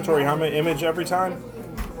Akira Toriyama image every time?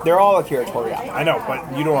 They're all Akira Toriyama. I know,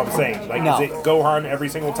 but you know what I'm saying. Like, No. is it Gohan every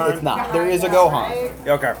single time? It's not. There is a Gohan.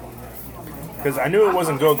 Okay. Because I knew it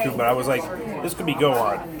wasn't Goku, but I was like, this could be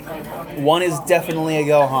Gohan. One is definitely a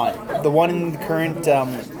Gohan. The one in the current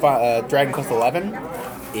Dragon Quest 11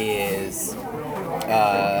 is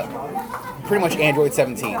pretty much Android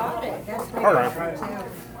 17. Alright.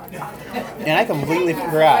 And I completely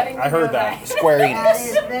forgot I heard that. Square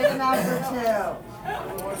Enix.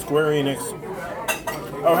 Square Enix.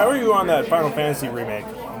 Oh, how are you on that Final Fantasy remake?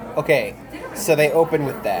 Okay, so they open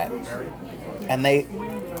with that. And they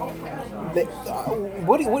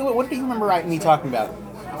what do you remember me talking about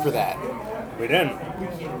for that? We didn't.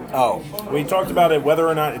 Oh, We talked about it, whether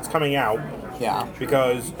or not it's coming out, yeah.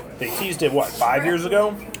 because they teased it, 5 years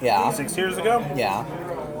ago? Yeah. 6 years ago? Yeah.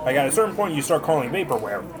 Like, at a certain point, you start calling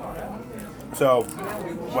vaporware. So,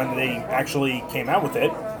 when they actually came out with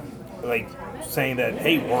it, like, saying that,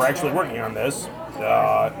 hey, we're actually working on this,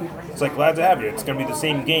 it's like, glad to have you. It's going to be the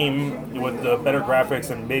same game with the better graphics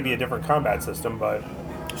and maybe a different combat system, but...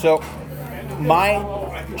 So, my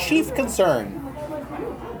chief concern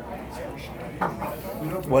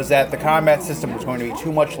was that the combat system was going to be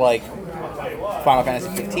too much like Final Fantasy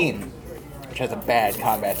 15, which has a bad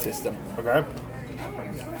combat system. Okay.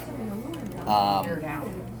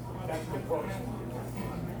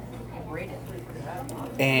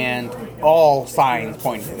 And all signs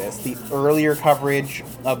point to this. The earlier coverage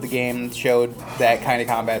of the game showed that kind of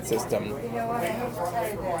combat system.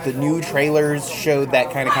 The new trailers showed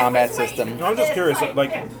that kind of combat system. No, I'm just curious,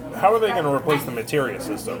 like, how are they going to replace the materia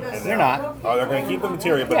system? And They're not. Oh, they're going to keep the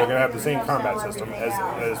materia, but they're going to have the same combat system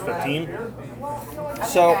as 15?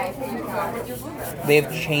 So,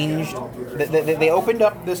 they've changed. They opened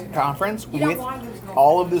up this conference with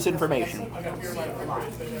all of this information.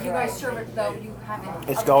 You guys serve it though. You haven't.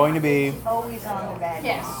 It's going to be Always on the bed.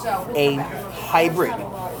 Yes. So. a hybrid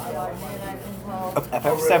of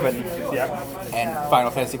FF7 Yeah. and Final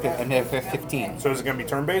Fantasy and FF15. So is it going to be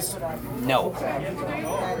turn-based? No,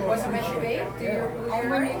 What's it meant to be? Do your And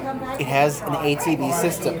when you come back, it has an ATB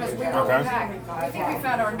system. because we were Okay. back. I think we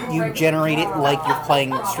found our new You regular- generate it like you're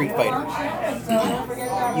playing Street Fighter.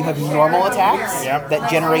 You have normal attacks Yep. that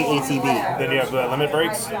generate ATB. Then you have the limit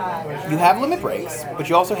breaks. You have limit breaks, but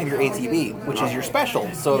you also have your ATB, which is your special.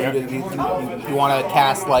 So Yeah. you want to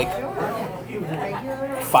cast like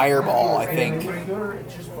Fireball, I think.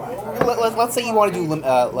 Let's say you want to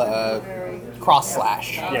do Cross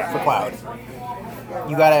Slash Yeah. for Cloud.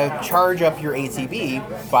 You gotta charge up your ATB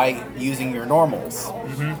by using your normals.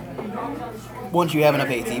 Once you have enough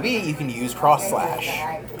ATB, you can use Cross Slash,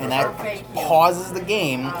 and that pauses the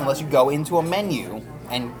game unless you go into a menu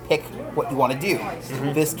and pick what you want to do.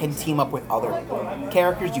 This can team up with other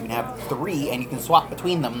characters. You can have 3, and you can swap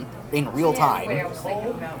between them in real time.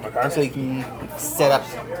 Okay. So you can set up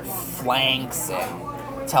flanks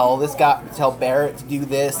and tell Barrett to do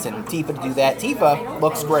this and Tifa to do that. Tifa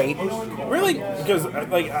looks great. Really? Because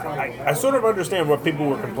like I sort of understand what people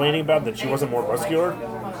were complaining about, that she wasn't more muscular.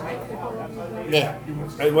 Yeah.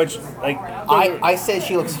 Which like I said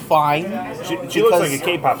she looks fine. she looks like a because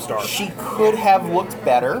K-pop star. She could have looked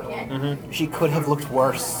better. She could have looked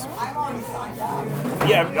worse.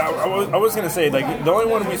 Yeah, I was gonna say, like, the only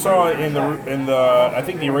one we saw in the I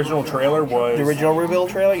think the original trailer was The original reveal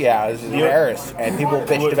trailer, yeah, this is Yeah. Eris, and people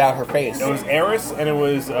bitched about her face. it was Eris and it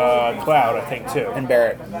was Cloud, I think, too. And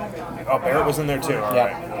Barrett. Oh, Barrett was in there too. All Yeah.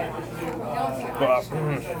 right.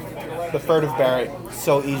 But, The third of Barrett,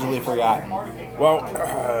 so easily forgotten. well,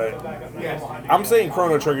 I'm saying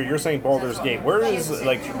Chrono Trigger. You're saying Baldur's Gate. Where is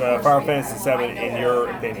like Final Fantasy VII in your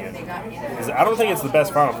opinion? 'Cause I don't think it's the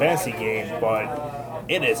best Final Fantasy game, but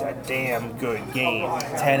it is a damn good game.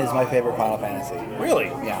 10 is my favorite Final Fantasy.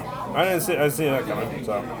 Really? Yeah. I didn't see that coming.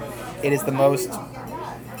 So, It is the most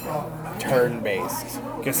turn-based.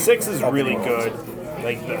 because 6 is really good.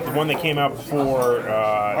 Like the one that came out before.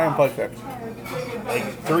 I haven't played 6.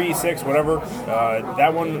 Like 3, 6, whatever.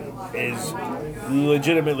 That one is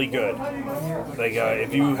legitimately good. Like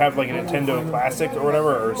if you have like a Nintendo Classic or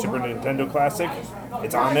whatever, or Super Nintendo Classic,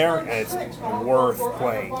 it's on there and it's worth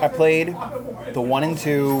playing. I played the 1 and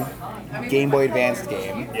 2 Game Boy Advanced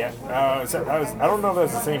game. Yeah, I don't know if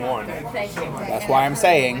that's the same one. That's why I'm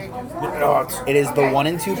saying Oh, it is the 1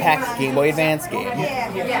 and 2 pack Game Boy Advance game.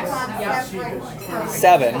 Yes.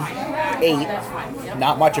 7, 8,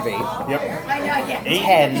 not much of 8. yep. I know. Yeah.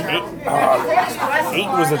 10, 8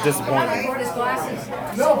 was a disappointment. Brought his glasses.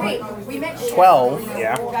 So wait, we met 12,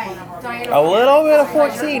 Yeah, Diana. a little bit of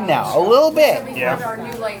 14 now, a little bit. Yeah. Our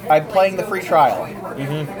new, like, I'm playing the free trial,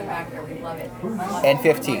 back there. We love it. and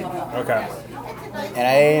 15. okay. And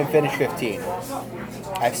I didn't finish 15.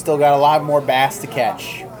 I've still got a lot more bass to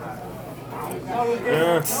catch.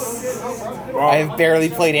 Well, I've barely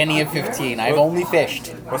played any of 15. I've only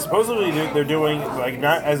fished. well, supposedly they're doing, like,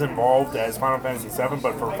 not as involved as Final Fantasy VII,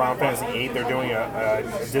 but for Final Fantasy VIII, they're doing a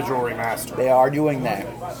digital remaster. They are doing that.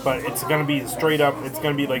 But it's going to be straight up, it's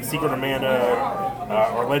going to be like Secret of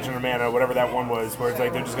Mana or Legend of Mana, whatever that one was, where it's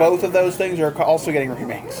like they're just gonna, Both of those things are also getting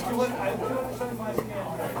remakes.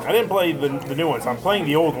 I didn't play the new ones. I'm playing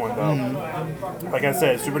the old one, though. Like I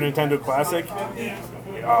said, Super Nintendo Classic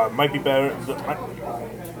might be better.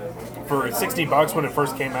 For $60 when it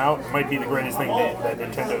first came out, might be the greatest thing that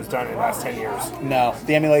Nintendo's done in the last 10 years. No,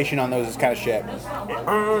 the emulation on those is kind of shit.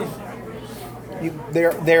 Uh,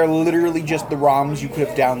 They're literally just the ROMs you could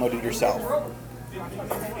have downloaded yourself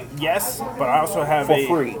yes, but I also have for a...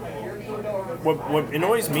 free. What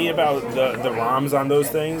annoys me about the ROMs on those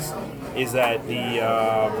things is that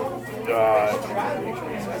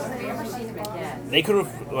they could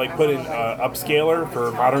have like put in upscaler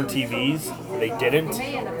for modern TVs. They didn't.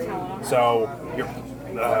 So you're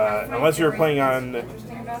unless you're playing on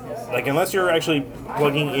unless you're actually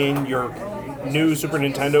plugging in your new Super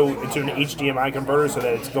Nintendo into an HDMI converter so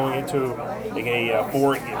that it's going into like a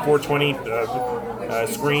 420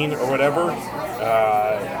 screen or whatever.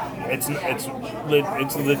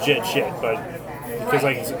 It's legit shit, but because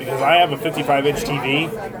I have a 55-inch TV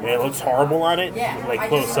and it looks horrible on it, like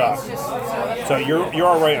close up. So you're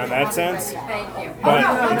all right on that sense.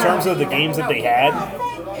 But in terms of the games that they had,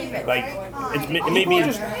 like it made me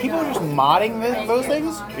People are just modding those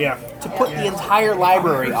things yeah. to put the entire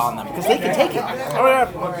library on them because they can take it. Oh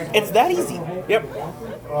yeah. It's that easy. Yep.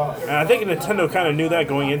 And I think Nintendo kind of knew that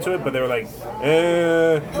going into it, but they were like,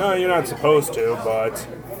 no, you're not supposed to, but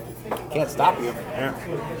Can't stop you. Yeah.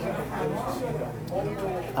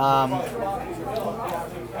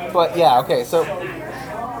 But yeah, okay, so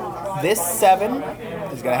this 7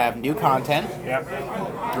 is going to have new content, Yep.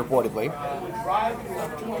 reportedly.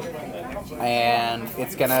 And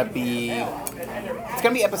it's going to be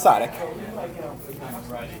episodic,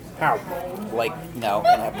 How? like, an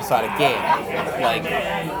episodic game, like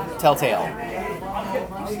Telltale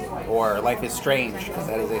or Life is Strange, because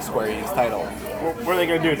that is a Square Enix title. What are they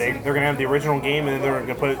gonna do? They're gonna have the original game and then they're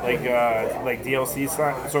gonna put like DLC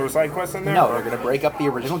sort of side quests in there. No, or- they're going to break up the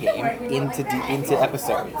original game into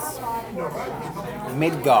episodes.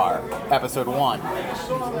 Midgar, episode 1,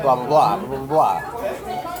 blah blah blah blah blah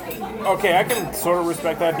blah. Okay, I can sort of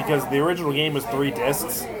respect that because the original game was 3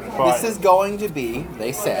 discs. But This is going to be,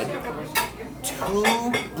 they said,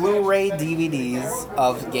 2 Blu-ray DVDs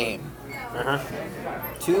of game. Uh-huh.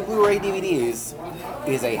 2 Blu-ray DVDs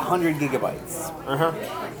is 100 gigabytes. Uh-huh.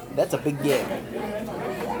 That's a big game.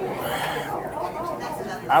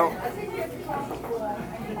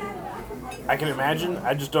 I can imagine.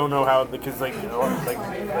 I just don't know how, because the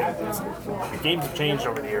games have changed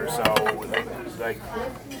over the years, so like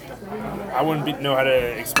I wouldn't know how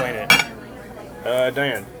to explain it.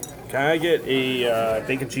 Diane, can I get a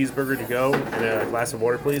bacon cheeseburger to go and a glass of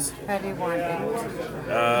water, please? How do you want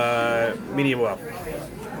it? Medium well.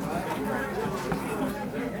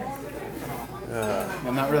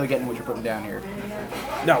 I'm not really getting what you're putting down here.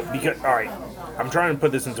 No, because all right, I'm trying to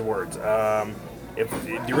put this into words. If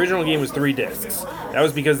the original game was 3 discs, that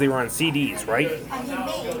was because they were on CDs, right?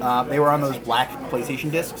 They were on those black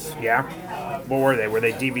PlayStation discs. Yeah. What were they? Were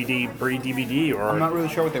they DVD, pre-DVD, or? I'm not really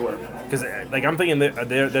sure what they were. Because I'm thinking that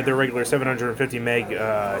they're regular 750 meg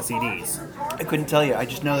CDs. I couldn't tell you. I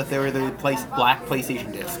just know that they were the black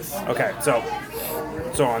PlayStation discs. Okay, so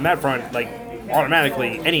on that front, like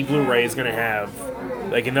automatically any Blu-ray is going to have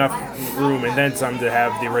like enough room and then some to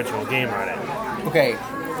have the original game on it. Okay.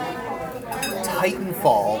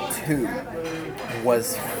 Titanfall 2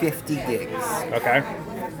 was 50 gigs. Okay.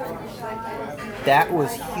 That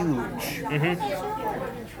was huge.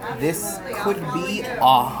 Mm-hmm. This could be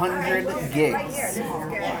 100 gigs.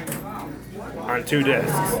 On 2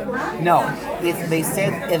 discs. No, they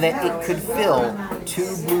said that it could fill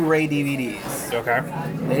 2 Blu-ray DVDs. Okay.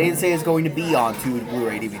 They didn't say it's going to be on 2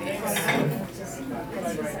 Blu-ray DVDs.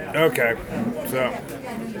 Okay. So.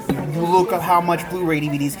 You look at how much Blu-ray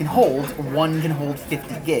DVDs can hold. One can hold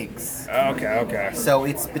 50 gigs. Okay. So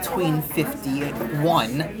it's between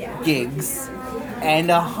 51 gigs and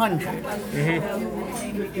 100.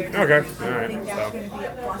 Okay. All right. So.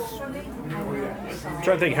 I'm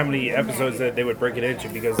trying to think how many episodes that they would break it into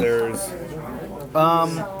because there's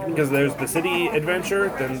the city adventure,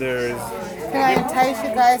 then there's. Can I entice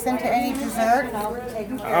you guys into any dessert?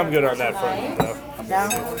 I'm good on that front. So. No?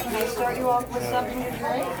 Can I start you off with something to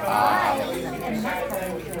drink?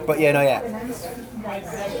 But yeah.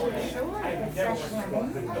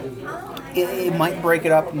 It might break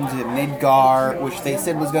it up into Midgar, which they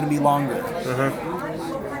said was going to be longer.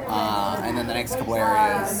 And then the next couple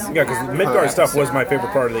areas. Yeah, because the Midgar stuff was my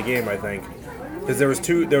favorite part of the game, I think. Because there was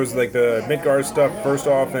like the Midgar stuff first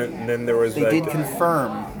off, and then there was They did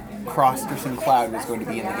confirm Crossers and Cloud was going to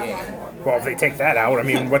be in the game. Well, if they take that out, I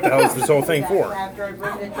mean, what the hell is this whole thing for?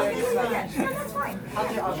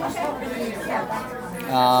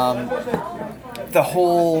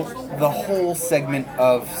 The whole segment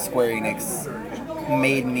of Square Enix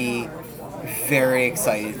made me very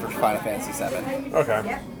excited for Final Fantasy VII.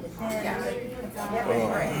 Okay.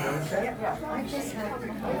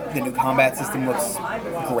 The new combat system looks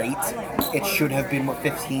great. It should have been what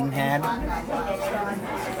 15 had.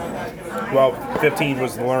 Well, 15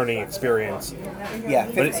 was the learning experience. Yeah,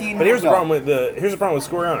 But 15. here's the no. problem with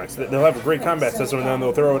Square Enix. They'll have a great combat system and then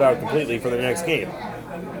they'll throw it out completely for the next game.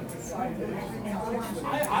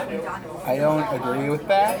 I don't agree with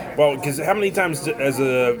that. Well, because how many times has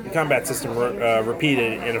a combat system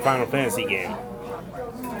repeated in a Final Fantasy game?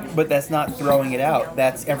 But that's not throwing it out.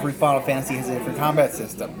 That's every Final Fantasy has a different combat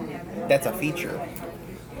system. That's a feature.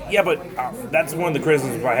 Yeah, but that's one of the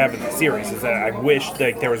criticisms I have in the series is that I wish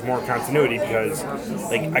that there was more continuity because,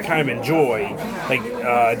 like, I kind of enjoy like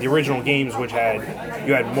the original games, which you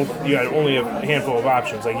had only a handful of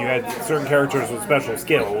options. Like you had certain characters with special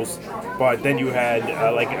skills, but then you had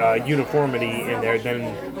uniformity in there.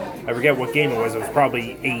 Then I forget what game it was. It was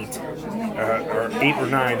probably 8 or 8 or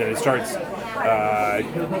 9 that it starts.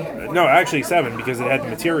 No, actually 7 because it had the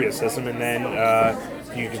materia system, and then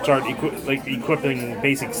you can start equipping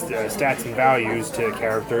basic stats and values to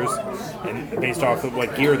characters, and based off of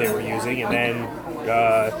what gear they were using, and then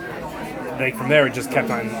from there it just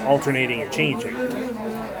kept on alternating and changing.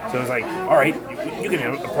 So it's like, all right, you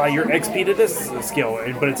can apply your XP to this skill,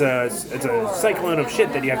 but it's a cyclone of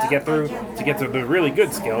shit that you have to get through to get to the really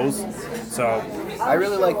good skills. So I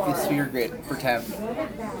really like the sphere grid for 10,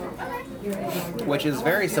 which is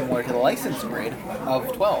very similar to the license grid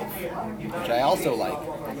of 12, which I also like.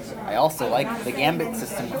 I also like the Gambit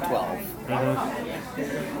system of 12.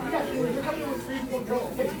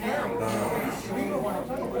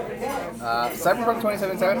 Cyberpunk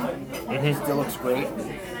 2077 still looks great.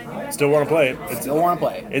 still want to play it. Still want to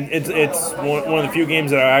play. It's one of the few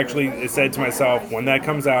games that I actually said to myself, when that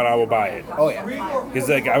comes out, I will buy it. Oh yeah. Because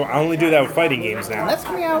like I only do that with fighting games now. And that's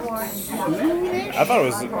coming out soon-ish? I thought it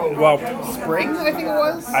was Spring, I think it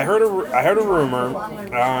was. I heard a rumor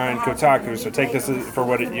on Kotaku, so take this for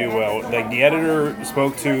what you will. Like the editor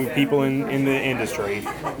spoke to people in the industry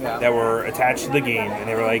that were attached to the game, and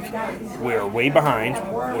they were like, "We're way behind.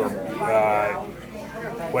 We're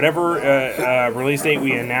whatever release date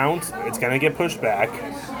we announce, it's gonna get pushed back."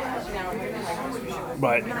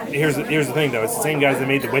 But here's the thing, though. It's the same guys that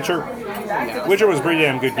made The Witcher. Witcher was pretty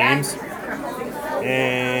damn good games,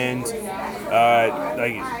 and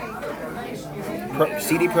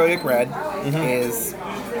CD Projekt Red is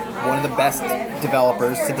one of the best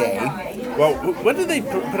developers today. Well, what did they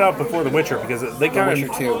put out before The Witcher? Because they kind of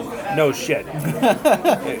Witcher 2. No shit.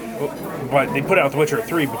 But they put out The Witcher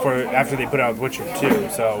 3 after they put out The Witcher 2.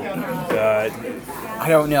 So I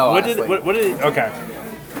don't know. what did okay?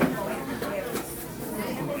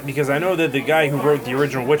 Because I know that the guy who wrote the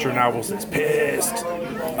original Witcher novels is pissed.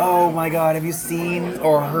 Oh my god, have you seen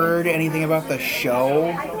or heard anything about the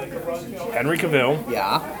show? Henry Cavill.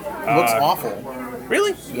 Yeah. It looks awful.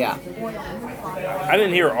 Really? Yeah. I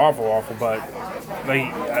didn't hear awful, but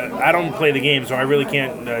like I don't play the game, so I really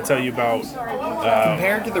can't tell you about.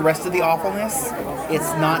 Compared to the rest of the awfulness,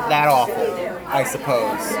 it's not that awful, I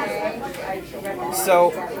suppose.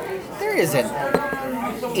 So, there is an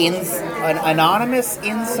anonymous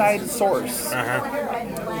inside source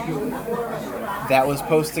that was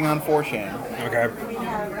posting on 4chan. Okay.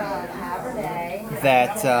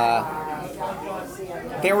 That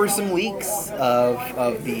there were some leaks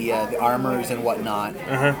of the armors and whatnot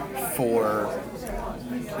for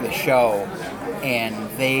the show, and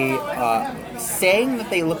they saying that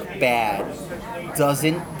they look bad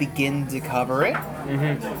doesn't begin to cover it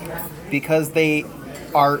because they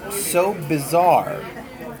are so bizarre.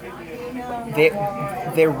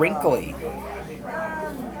 They're wrinkly.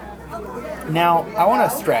 Now, I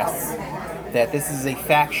want to stress that this is a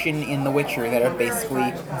faction in The Witcher that are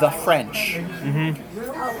basically the French.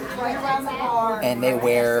 And they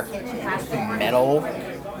wear metal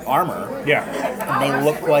armor. Yeah. And they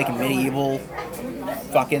look like medieval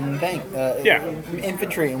fucking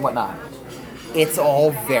infantry and whatnot. It's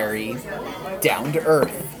all very down to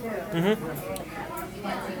earth.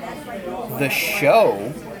 The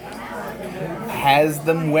show has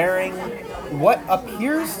them wearing what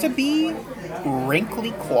appears to be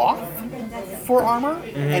wrinkly cloth for armor.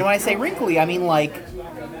 And when I say wrinkly, I mean like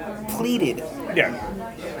pleated. Yeah.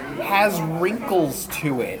 Has wrinkles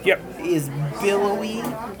to it. Yep. Is billowy.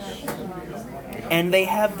 And they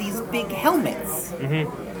have these big helmets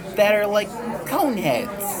that are like cone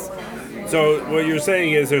heads. So what you're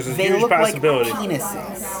saying is there's a They huge look possibility. like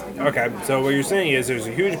penises. Okay, so what you're saying is there's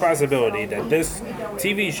a huge possibility that this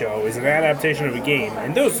TV show is an adaptation of a game,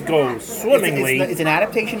 and those go swimmingly. It's an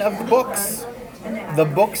adaptation of the books. The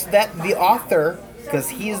books that the author, because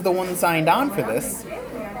he's the one signed on for this,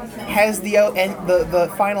 has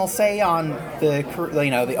the final say on the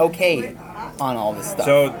okay on all this stuff.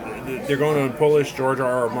 So they're going to Polish George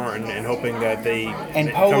R.R. Martin and hoping that they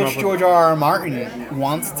and come Polish up with- George R.R. Martin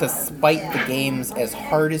wants to spike the games as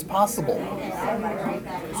hard as possible.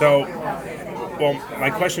 So, well, my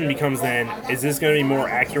question becomes then: is this going to be more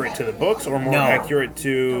accurate to the books or more accurate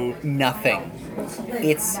to nothing?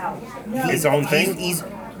 It's its own thing.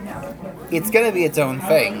 It's going to be its own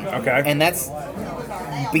thing. Okay, and that's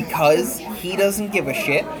because he doesn't give a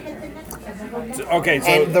shit. Okay, so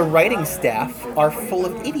and the writing staff are full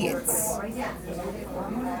of idiots.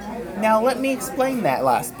 Now let me explain that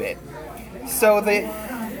last bit. So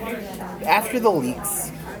after the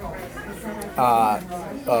leaks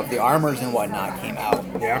of the armors and whatnot came out,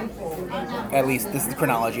 at least this is the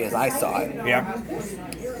chronology as I saw it.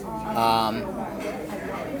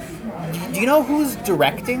 Do you know who's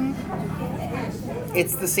directing?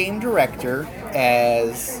 It's the same director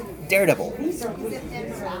as Daredevil.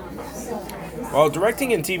 Well,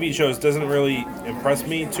 directing in TV shows doesn't really impress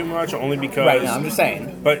me too much, only because... Right, no, I'm just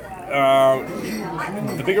saying. But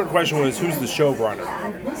the bigger question was, who's the showrunner?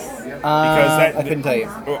 I couldn't tell you.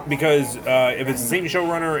 Because if it's the same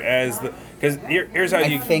showrunner as the, because here's how I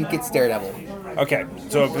you. think it's Daredevil. Okay,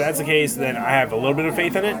 so if that's the case, then I have a little bit of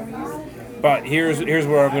faith in it. But here's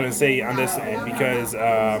what I'm going to say on this end, because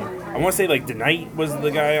I want to say like DeKnight was the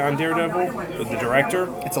guy on Daredevil, the director.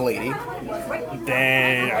 It's a lady.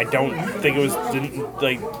 Then I don't think it was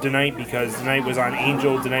DeKnight, because DeKnight was on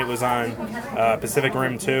Angel, DeKnight was on Pacific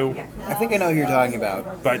Rim 2. I think I know who you're talking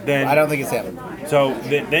about. But then I don't think it's him. So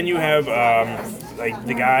then you have like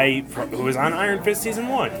the guy who was on Iron Fist season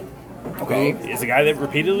 1. Okay. Who is a guy that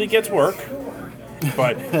repeatedly gets work.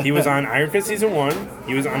 But he was on Iron Fist season 1.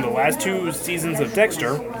 He was on the last 2 seasons of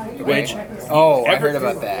Dexter, which I heard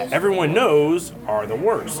about that. everyone knows are the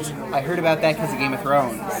worst. I heard about that because of Game of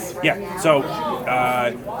Thrones. Yeah. So,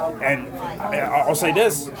 and I'll say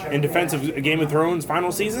this in defense of Game of Thrones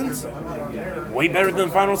final seasons, way better than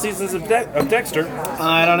the final seasons of Dexter.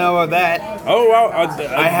 I don't know about that. Oh well,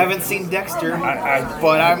 I haven't seen Dexter,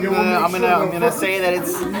 but I'm gonna say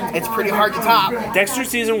that it's pretty hard to top. Dexter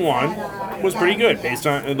season 1 was pretty good based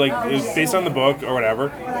on the book or whatever.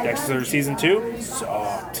 Dexter season 2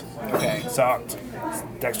 sucked. Okay. Sucked.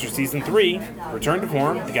 Dexter season 3 returned to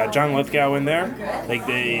form. They got John Lithgow in there. Like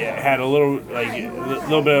they had a little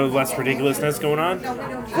bit of less ridiculousness going on.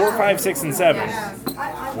 4, 5, 6, and 7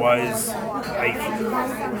 was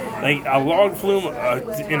like a log flume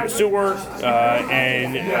in a sewer,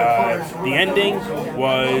 and the ending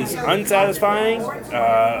was unsatisfying,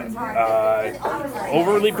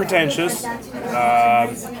 overly pretentious,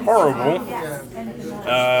 horrible.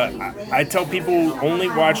 I tell people only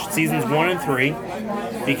watch seasons 1 and 3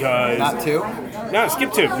 because Not 2? no,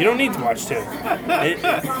 skip 2. You don't need to watch 2.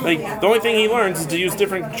 The only thing he learns is to use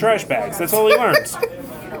different trash bags. That's all he learns.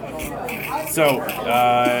 So,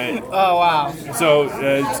 Oh wow. so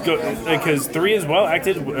it's good because 3 is well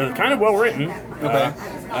acted, kind of well written. Okay.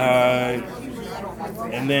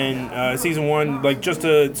 And then season 1, like just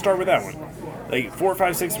to start with that one, like 4,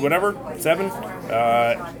 5, 6, whatever, 7,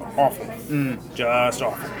 awful, just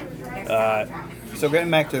awful. So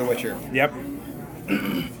getting back to The Witcher, Yep.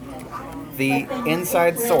 the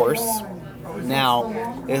inside source.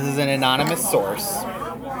 Now, this is an anonymous source,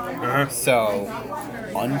 so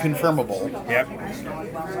unconfirmable. Yep.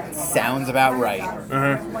 Sounds about right.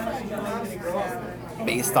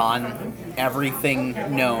 Based on everything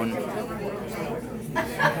known,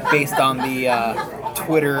 based on the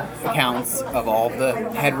Twitter accounts of all the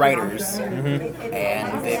head writers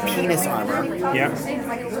and the penis armor. Yep.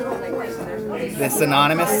 This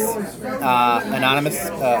anonymous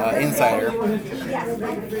insider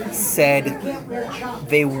said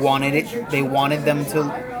they wanted them to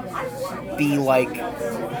be like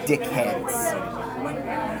dickheads.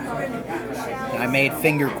 And I made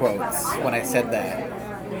finger quotes when I said that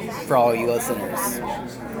for all you listeners.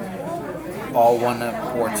 All 1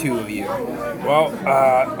 or 2 of you. Well,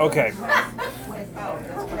 okay.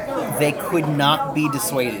 They could not be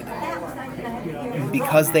dissuaded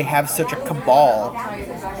because they have such a cabal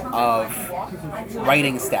of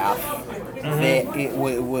writing staff that it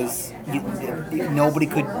was nobody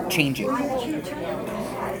could change it.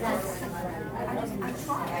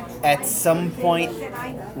 At some point,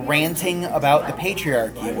 ranting about the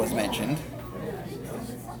patriarchy was mentioned,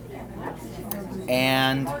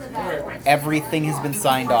 and everything has been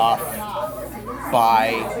signed off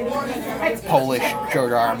by Polish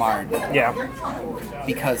George R. R. Martin Yeah.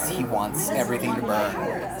 because he wants everything to burn.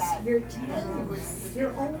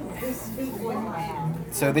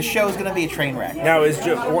 So this show is going to be a train wreck. Now,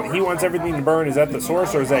 he wants everything to burn? Is that the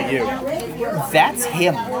source or is that you? That's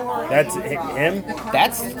him. That's him?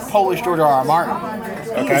 That's Polish George R. R. Martin.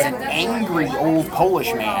 He Okay. is an angry old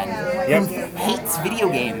Polish man Yep. who hates video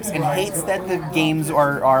games and hates that the games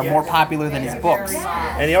are more popular than his books.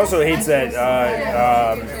 And he also hates that.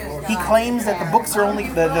 He claims that the books are only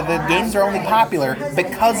the games are only popular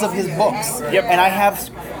because of his books. Yep. And I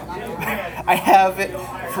have it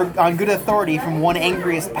on good authority from one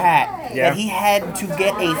Angriest Pat Yeah. that he had to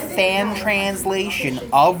get a fan translation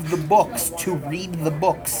of the books to read the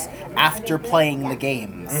books after playing the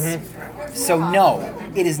games. So no,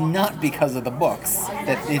 it is not because of the books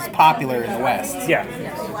that it's popular in the West. Yeah.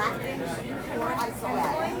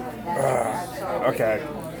 Okay.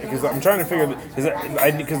 because I'm trying to figure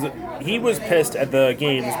because he was pissed at the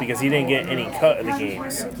games because he didn't get any cut of the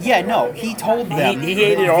games. Yeah, no, he told them He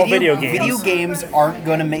hated all video games. Video games aren't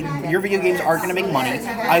gonna make your video games aren't gonna make money.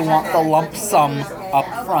 I want the lump sum up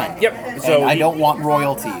front. Yep. So I don't want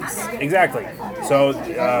royalties. Exactly. So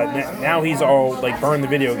now he's all like burn the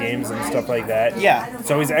video games and stuff like that. Yeah.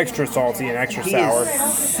 So he's extra salty and extra He sour.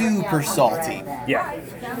 is super salty. Yeah.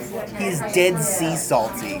 He's Dead Sea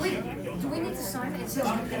salty. Do we need to sign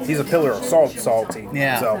it? He's a pillar of salt salty.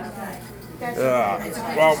 Yeah. So.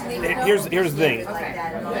 Well, here's the thing.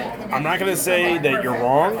 I'm not gonna say that you're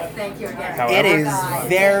wrong. However, It is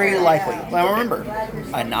very likely. Now remember,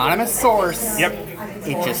 anonymous source. Yep.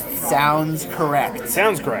 It just sounds correct.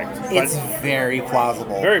 Sounds correct. But It's very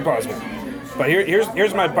plausible. very plausible. But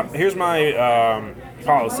here's my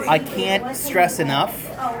policy. I can't stress enough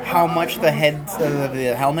how much the heads of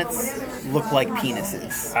the helmets look like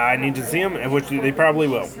penises. I need to see them, which they probably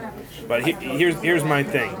will. But here's my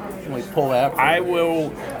thing. Can we pull that up? I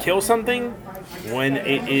will kill something when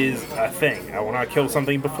it is a thing. I will not kill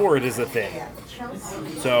something before it is a thing.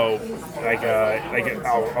 So,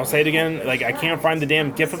 I'll say it again. Like, I can't find the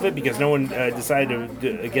damn GIF of it because no one decided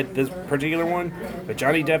to get this particular one. But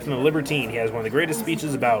Johnny Depp in The Libertine, he has one of the greatest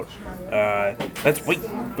speeches about let's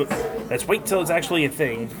wait till it's actually a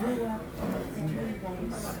thing.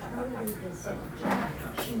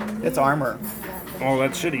 It's armor. Oh,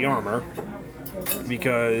 that's shitty armor.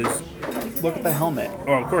 Because, Look at the helmet.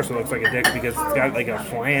 of course it looks like a dick because it's got like a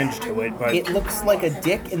flange to it, but It looks like a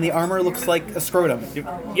dick, and the armor looks like a scrotum.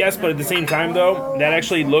 yes, but at the same time though, that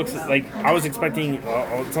actually looks like I was expecting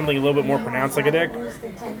something a little bit more pronounced like a dick,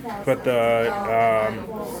 but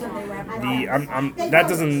that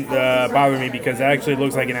doesn't bother me because it actually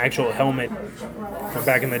looks like an actual helmet from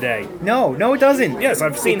back in the day. No, it doesn't. Yes,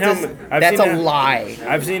 I've seen helmets. That's a lie.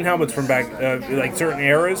 I've seen helmets from back like certain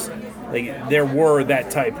eras. Like there were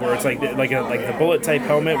that type where it's like the bullet type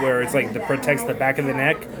helmet where it's like that protects the back of the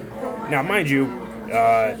neck. Now, mind you,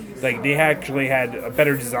 like they actually had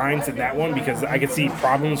better designs than that one because I could see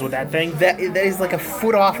problems with that thing. That is like a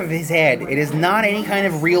foot off of his head. It is not any kind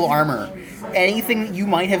of real armor. Anything that you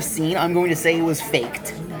might have seen, I'm going to say was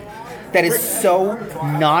faked. That is so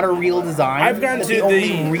not a real design. I've gone that to the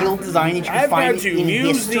only real design that you can I've find gone to in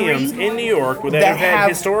museums history in New York that have had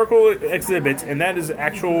historical exhibits, and that is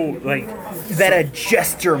actual like. that a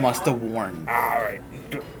jester must have worn. All right,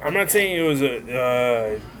 I'm not saying it was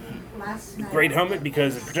a great helmet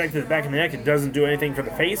because it protected the back of the neck. It doesn't do anything for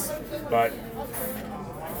the face, but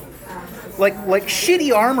Like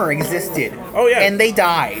shitty armor existed. Oh, yeah. And they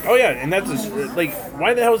died. oh yeah, and that's just, like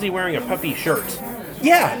why the hell is he wearing a puffy shirt?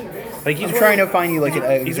 Yeah. Like he's I'm trying to find you like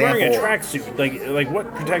an He's example. wearing a tracksuit. Like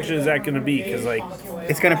what protection is that going to be? Because like,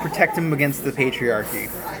 It's going to protect him against the patriarchy.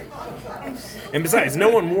 and besides, no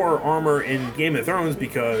one wore armor in Game of Thrones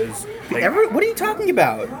because like, What are you talking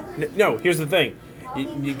about? no. Here's the thing.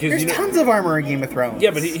 Because There's tons of armor in Game of Thrones.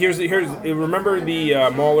 yeah, but here's remember the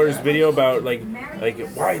Mauler's video about like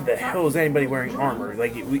why the hell is anybody wearing armor?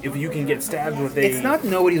 Like if you can get stabbed with a It's not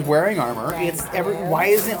nobody's wearing armor. It's why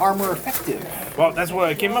isn't armor effective? well, that's what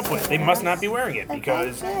I came up with. They must not be wearing it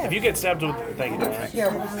because if you get stabbed with thank you,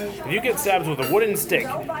 Diana. If you get stabbed with a wooden stick,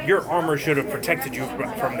 your armor should have protected you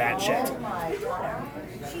from that shit.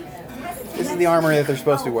 This is the armor that they're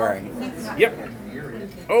supposed to be wearing. Yep.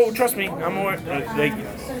 Oh, trust me, I'm aware. Like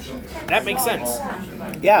that makes sense.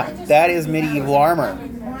 Yeah, that is medieval armor.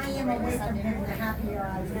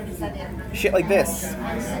 Shit like this.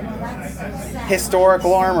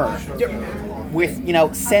 Historical armor. Yep.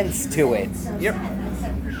 With, sense to it. Yep.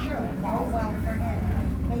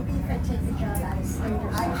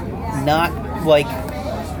 Not like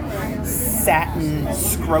satin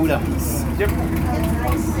scrotums. Yep.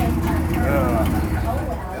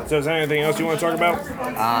 So is there anything else you want to talk about?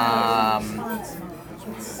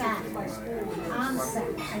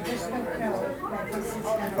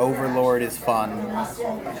 Overlord is fun.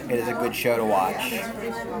 It is a good show to watch.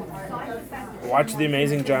 Watch the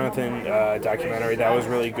Amazing Jonathan documentary. That was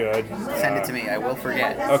really good. Send it to me. I will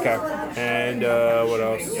forget. Okay. And what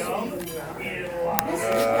else?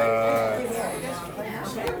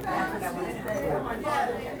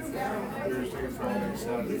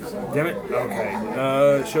 Damn it.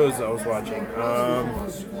 Okay. Shows I was watching.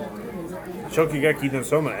 Shokugeki no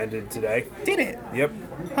Soma ended today. Did it? Yep.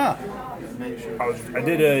 Huh. I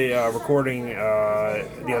did a recording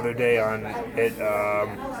the other day on it.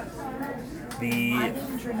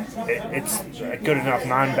 It's a good enough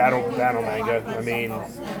non-battle manga. I mean,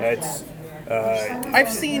 it's I've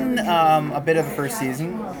seen a bit of the first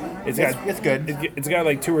season. It's good. It's got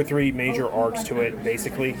like 2 or 3 major arcs to it,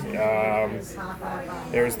 basically.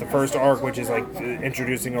 There's the first arc, which is like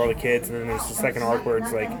introducing all the kids, and then there's the second arc where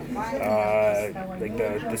it's like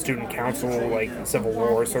the student council, like Civil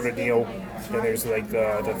War sort of deal. Then there's like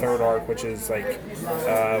the third arc, which is like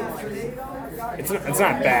it's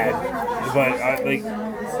not bad, but like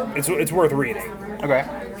it's worth reading. Okay.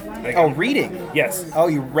 Like, Oh, reading. Yes. Oh,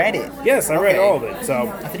 you read it. Yes, I read Okay. all of it. So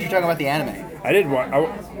I thought you were talking about the anime. I did.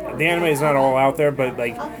 The anime is not all out there, but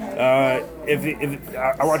like, if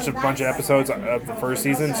I watched a bunch of episodes of the first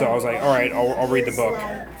season, so I was like, all right, I'll read the book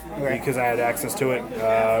because I had access to it.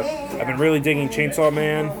 I've been really digging Chainsaw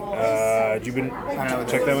Man. Have you been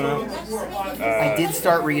check that one out? I did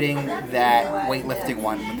start reading that weightlifting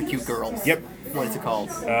one with the cute girls. Yep. What is it called?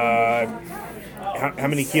 How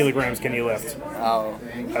many kilograms can you lift? Oh,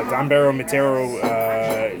 Danbaro Mitero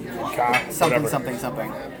Ka, something, whatever.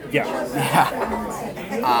 something. Yeah.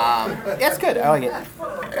 Yeah, it's good. I like it.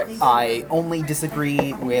 I only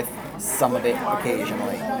disagree with some of it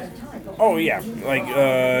occasionally. Oh yeah, like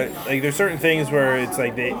there's certain things where it's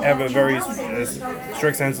like they have a very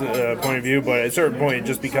strict sense point of view, but at a certain point it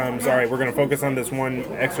just becomes all right. We're gonna focus on this one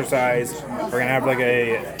exercise. We're gonna have like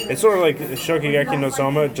it's sort of like Shokugeki no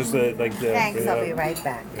Soma, just like the. Thanks, I'll be right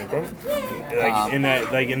back. Like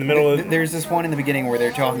in the middle of. There's this one in the beginning where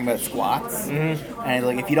they're talking about squats, and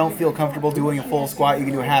like if you don't feel comfortable doing a full squat, you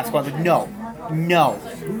can do a half squat. Like no,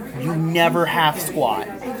 you never half squat.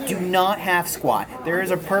 Do not half squat. There is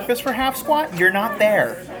a purpose for half squat. You're not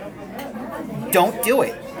there. Don't do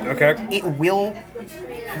it. Okay. It will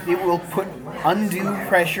put undue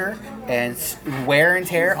pressure and wear and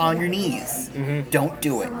tear on your knees. Don't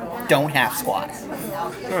do it. Don't half squat.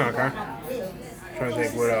 Oh, okay. Trying to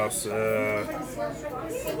think what else.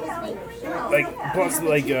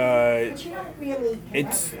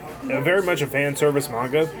 It's very much a fan service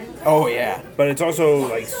manga, Oh yeah. but it's also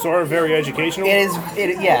like sort of very educational. It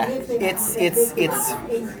is.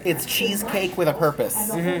 It's cheesecake with a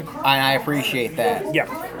purpose, and I appreciate that. Yeah.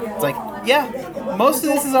 It's like, yeah, most of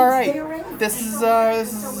this is all right. This is.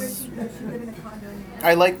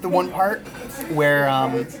 I like the one part where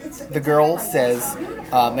the girl says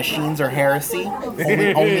machines are heresy.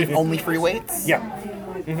 Only free weights. Yeah.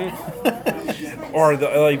 Or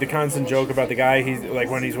the constant joke about the guy. He's like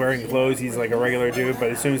when he's wearing clothes, he's like a regular dude, but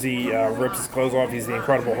as soon as he rips his clothes off, he's the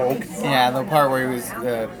Incredible Hulk. Yeah, the part where he was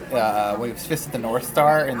when he was fisted the North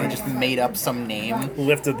Star, and they just made up some name.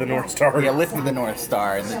 Lifted the North Star. Yeah, lifted the North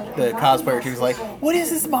Star, and the cosplayer was like, "What is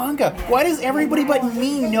this manga? Why does everybody but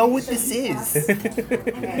me know what this is?"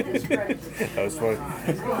 That was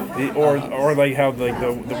funny. Or like how like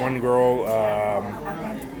the one girl,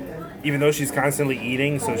 even though she's constantly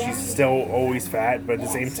eating, so she's still always fat, but at the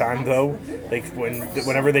same time though, like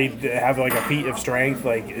whenever they have like a feat of strength,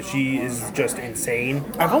 like she is just insane.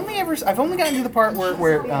 I've only gotten to the part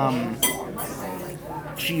where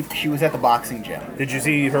she was at the boxing gym. Did you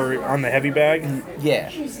see her on the heavy bag? Yeah,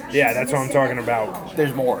 Yeah, that's what I'm talking about.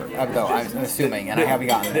 there's more though. I'm assuming, and I haven't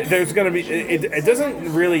gotten there. There's gonna be. It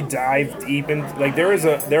doesn't really dive deep in. Like there is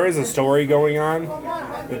a story going on,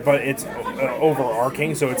 but it's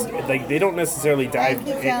overarching. So it's like they don't necessarily dive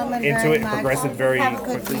Thank you, gentlemen, into very it much. progressive very Have a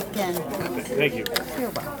good quickly. weekend. Thank you. You're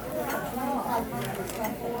welcome.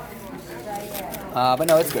 But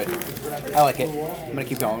no, it's good. I like it. I'm gonna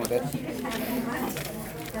keep going with it.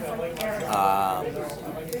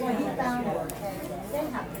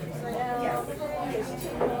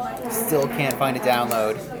 Still can't find a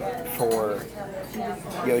download for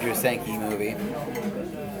Yojo Senki movie,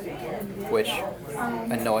 which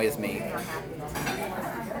annoys me.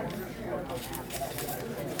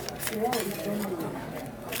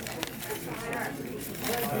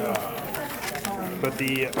 But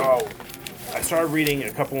I started reading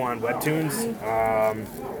a couple on webtoons.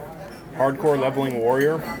 Hardcore Leveling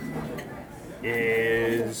Warrior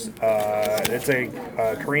is it's a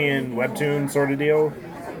Korean webtoon sort of deal.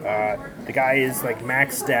 The guy is like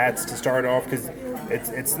max stats to start off because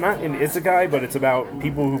it's not an isekai, but it's about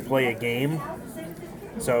people who play a game.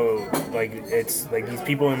 So like it's like these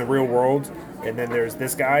people in the real world, and then there's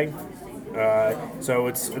this guy. So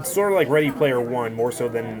it's sort of like Ready Player One more so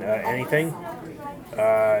than anything.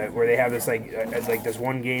 Where they have this like this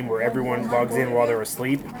one game where everyone logs in while they're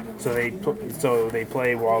asleep, so they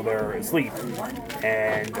play while they're asleep,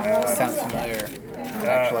 and Sounds familiar,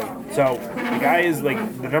 actually. so the guy is like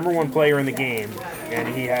the number one player in the game, and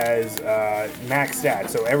he has max stats,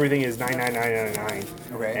 so everything is 99999.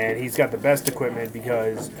 Okay. And he's got the best equipment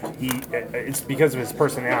because it's because of his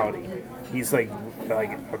personality. he's like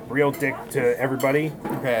a real dick to everybody.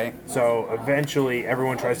 Okay. So eventually,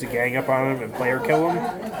 everyone tries to gang up on him and player kill him,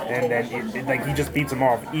 and then he just beats them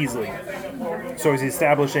off easily. So he's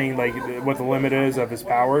establishing like what the limit is of his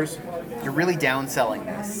powers. You're really downselling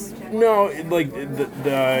this. No, like it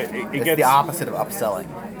It's gets the opposite of upselling.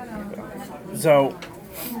 so.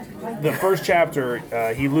 The first chapter,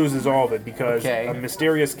 he loses all of it because Okay. a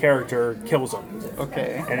mysterious character kills him.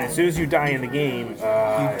 Okay. And as soon as you die in the game,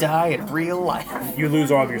 You die in real life. you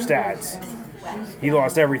lose all of your stats. He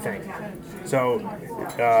lost everything. So,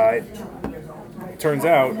 it turns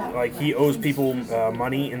out, like, he owes people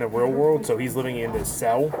money in the real world, so he's living in this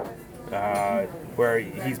cell where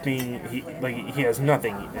he has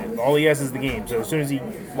nothing. All he has is the game. So as soon as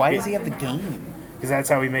Why does he have the game? because that's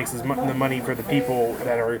how he makes the money for the people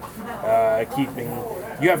that are keeping.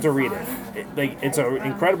 You have to read it. It's an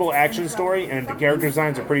incredible action story, and the character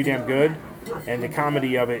designs are pretty damn good, and the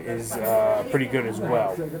comedy of it is pretty good as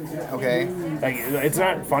well. Okay. Like it's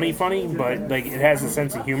not funny, but like it has a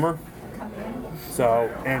sense of humor.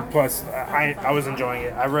 So and plus, I was enjoying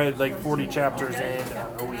it. I read like 40 chapters in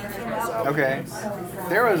a week. So. Okay.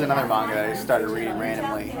 There was another manga that I started reading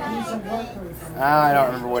randomly. I don't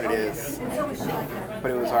remember what it is,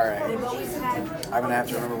 but it was alright. I'm gonna have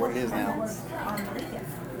to remember what it is now.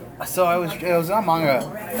 So it was on manga.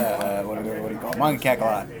 What do you call it? Manga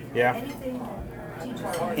Kakalot. Yeah.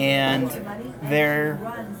 And there,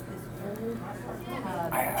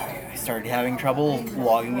 I started having trouble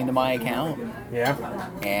logging into my account, Yeah.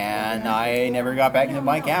 and I never got back into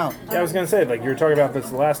my account. Yeah, I was gonna say like you were talking about this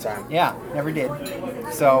the last time. Yeah, never did.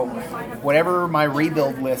 So, whatever my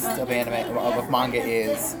rebuild list of of manga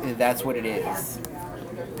is, that's what it is.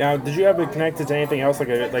 Now, did you have it connected to anything else like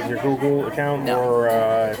your Google account No.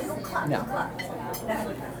 or? No.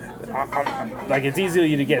 Like it's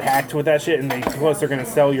easy to get hacked with that shit, and plus they're gonna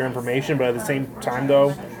sell your information. But at the same time,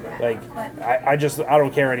 though, like I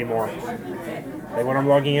don't care anymore. Like when I'm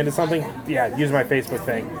logging into something, yeah, use my Facebook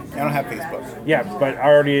thing. I don't have Facebook. Yeah, but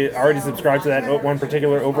I already subscribed to that one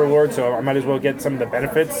particular overlord, so I might as well get some of the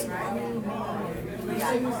benefits.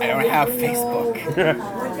 I don't have Facebook.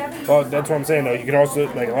 Well, that's what I'm saying though. You can also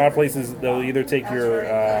like a lot of places they'll either take your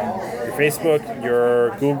Facebook,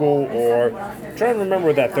 your Google, or I'm trying to remember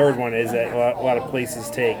what that third one is that a lot of places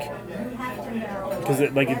take. Because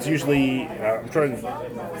it's usually I'm trying.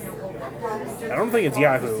 I don't think it's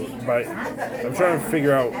Yahoo, but I'm trying to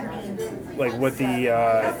figure out like what the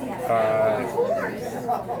I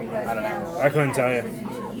don't know. I couldn't tell you.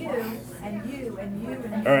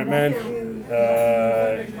 All right, man.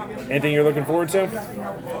 Anything you're looking forward to?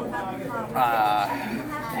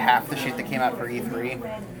 Half the shit that came out for E3.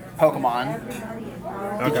 Pokemon.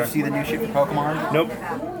 Did you see the new shit for Pokemon? Nope.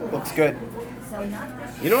 Looks good.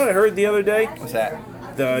 You know what I heard the other day? What's that?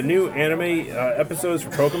 The new anime episodes for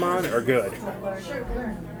Pokemon are good.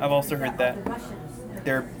 I've also heard that.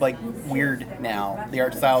 They're like weird now. The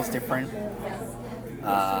art style's different.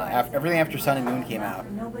 Everything after Sun and Moon came out.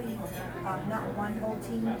 All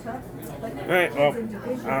right. Well,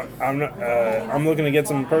 I'm not. I'm looking to get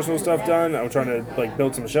some personal stuff done. I'm trying to like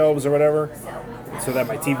build some shelves or whatever, so that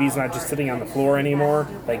my TV's not just sitting on the floor anymore,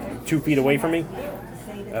 like 2 feet away from me.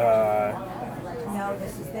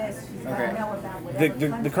 Okay.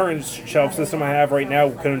 The current shelf system I have right now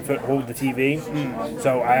couldn't hold the TV,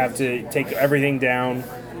 so I have to take everything down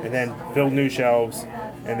and then build new shelves,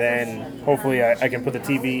 and then hopefully I can put the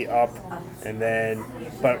TV up, and then.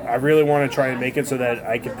 But I really want to try and make it so that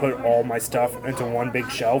I can put all my stuff into one big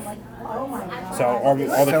shelf. So all the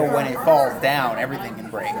So when it falls down, everything can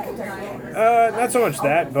break. not so much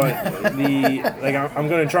that, but I'm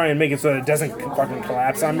gonna try and make it so that it doesn't fucking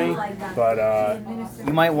collapse on me. But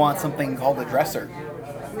You might want something called a dresser.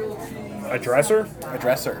 a dresser. A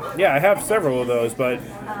dresser. Yeah, I have several of those, but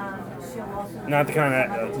not the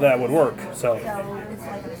kind that would work. So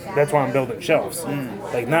that's why I'm building shelves.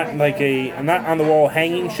 Like not on the wall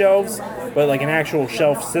hanging shelves, but like an actual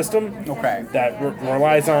shelf system. Okay. That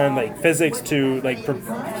relies on like physics to like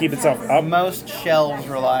keep itself up. Most shelves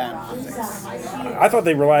rely on physics. I thought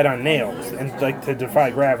they relied on nails and like to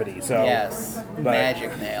defy gravity. So Yes.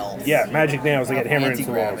 Magic nails. yeah, magic nails that get hammered into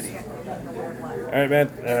the walls. Anti-gravity. All right,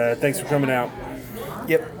 man. Thanks for coming out.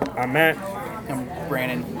 Yep. I'm Matt. I'm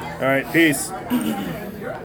Brandon. All right, peace.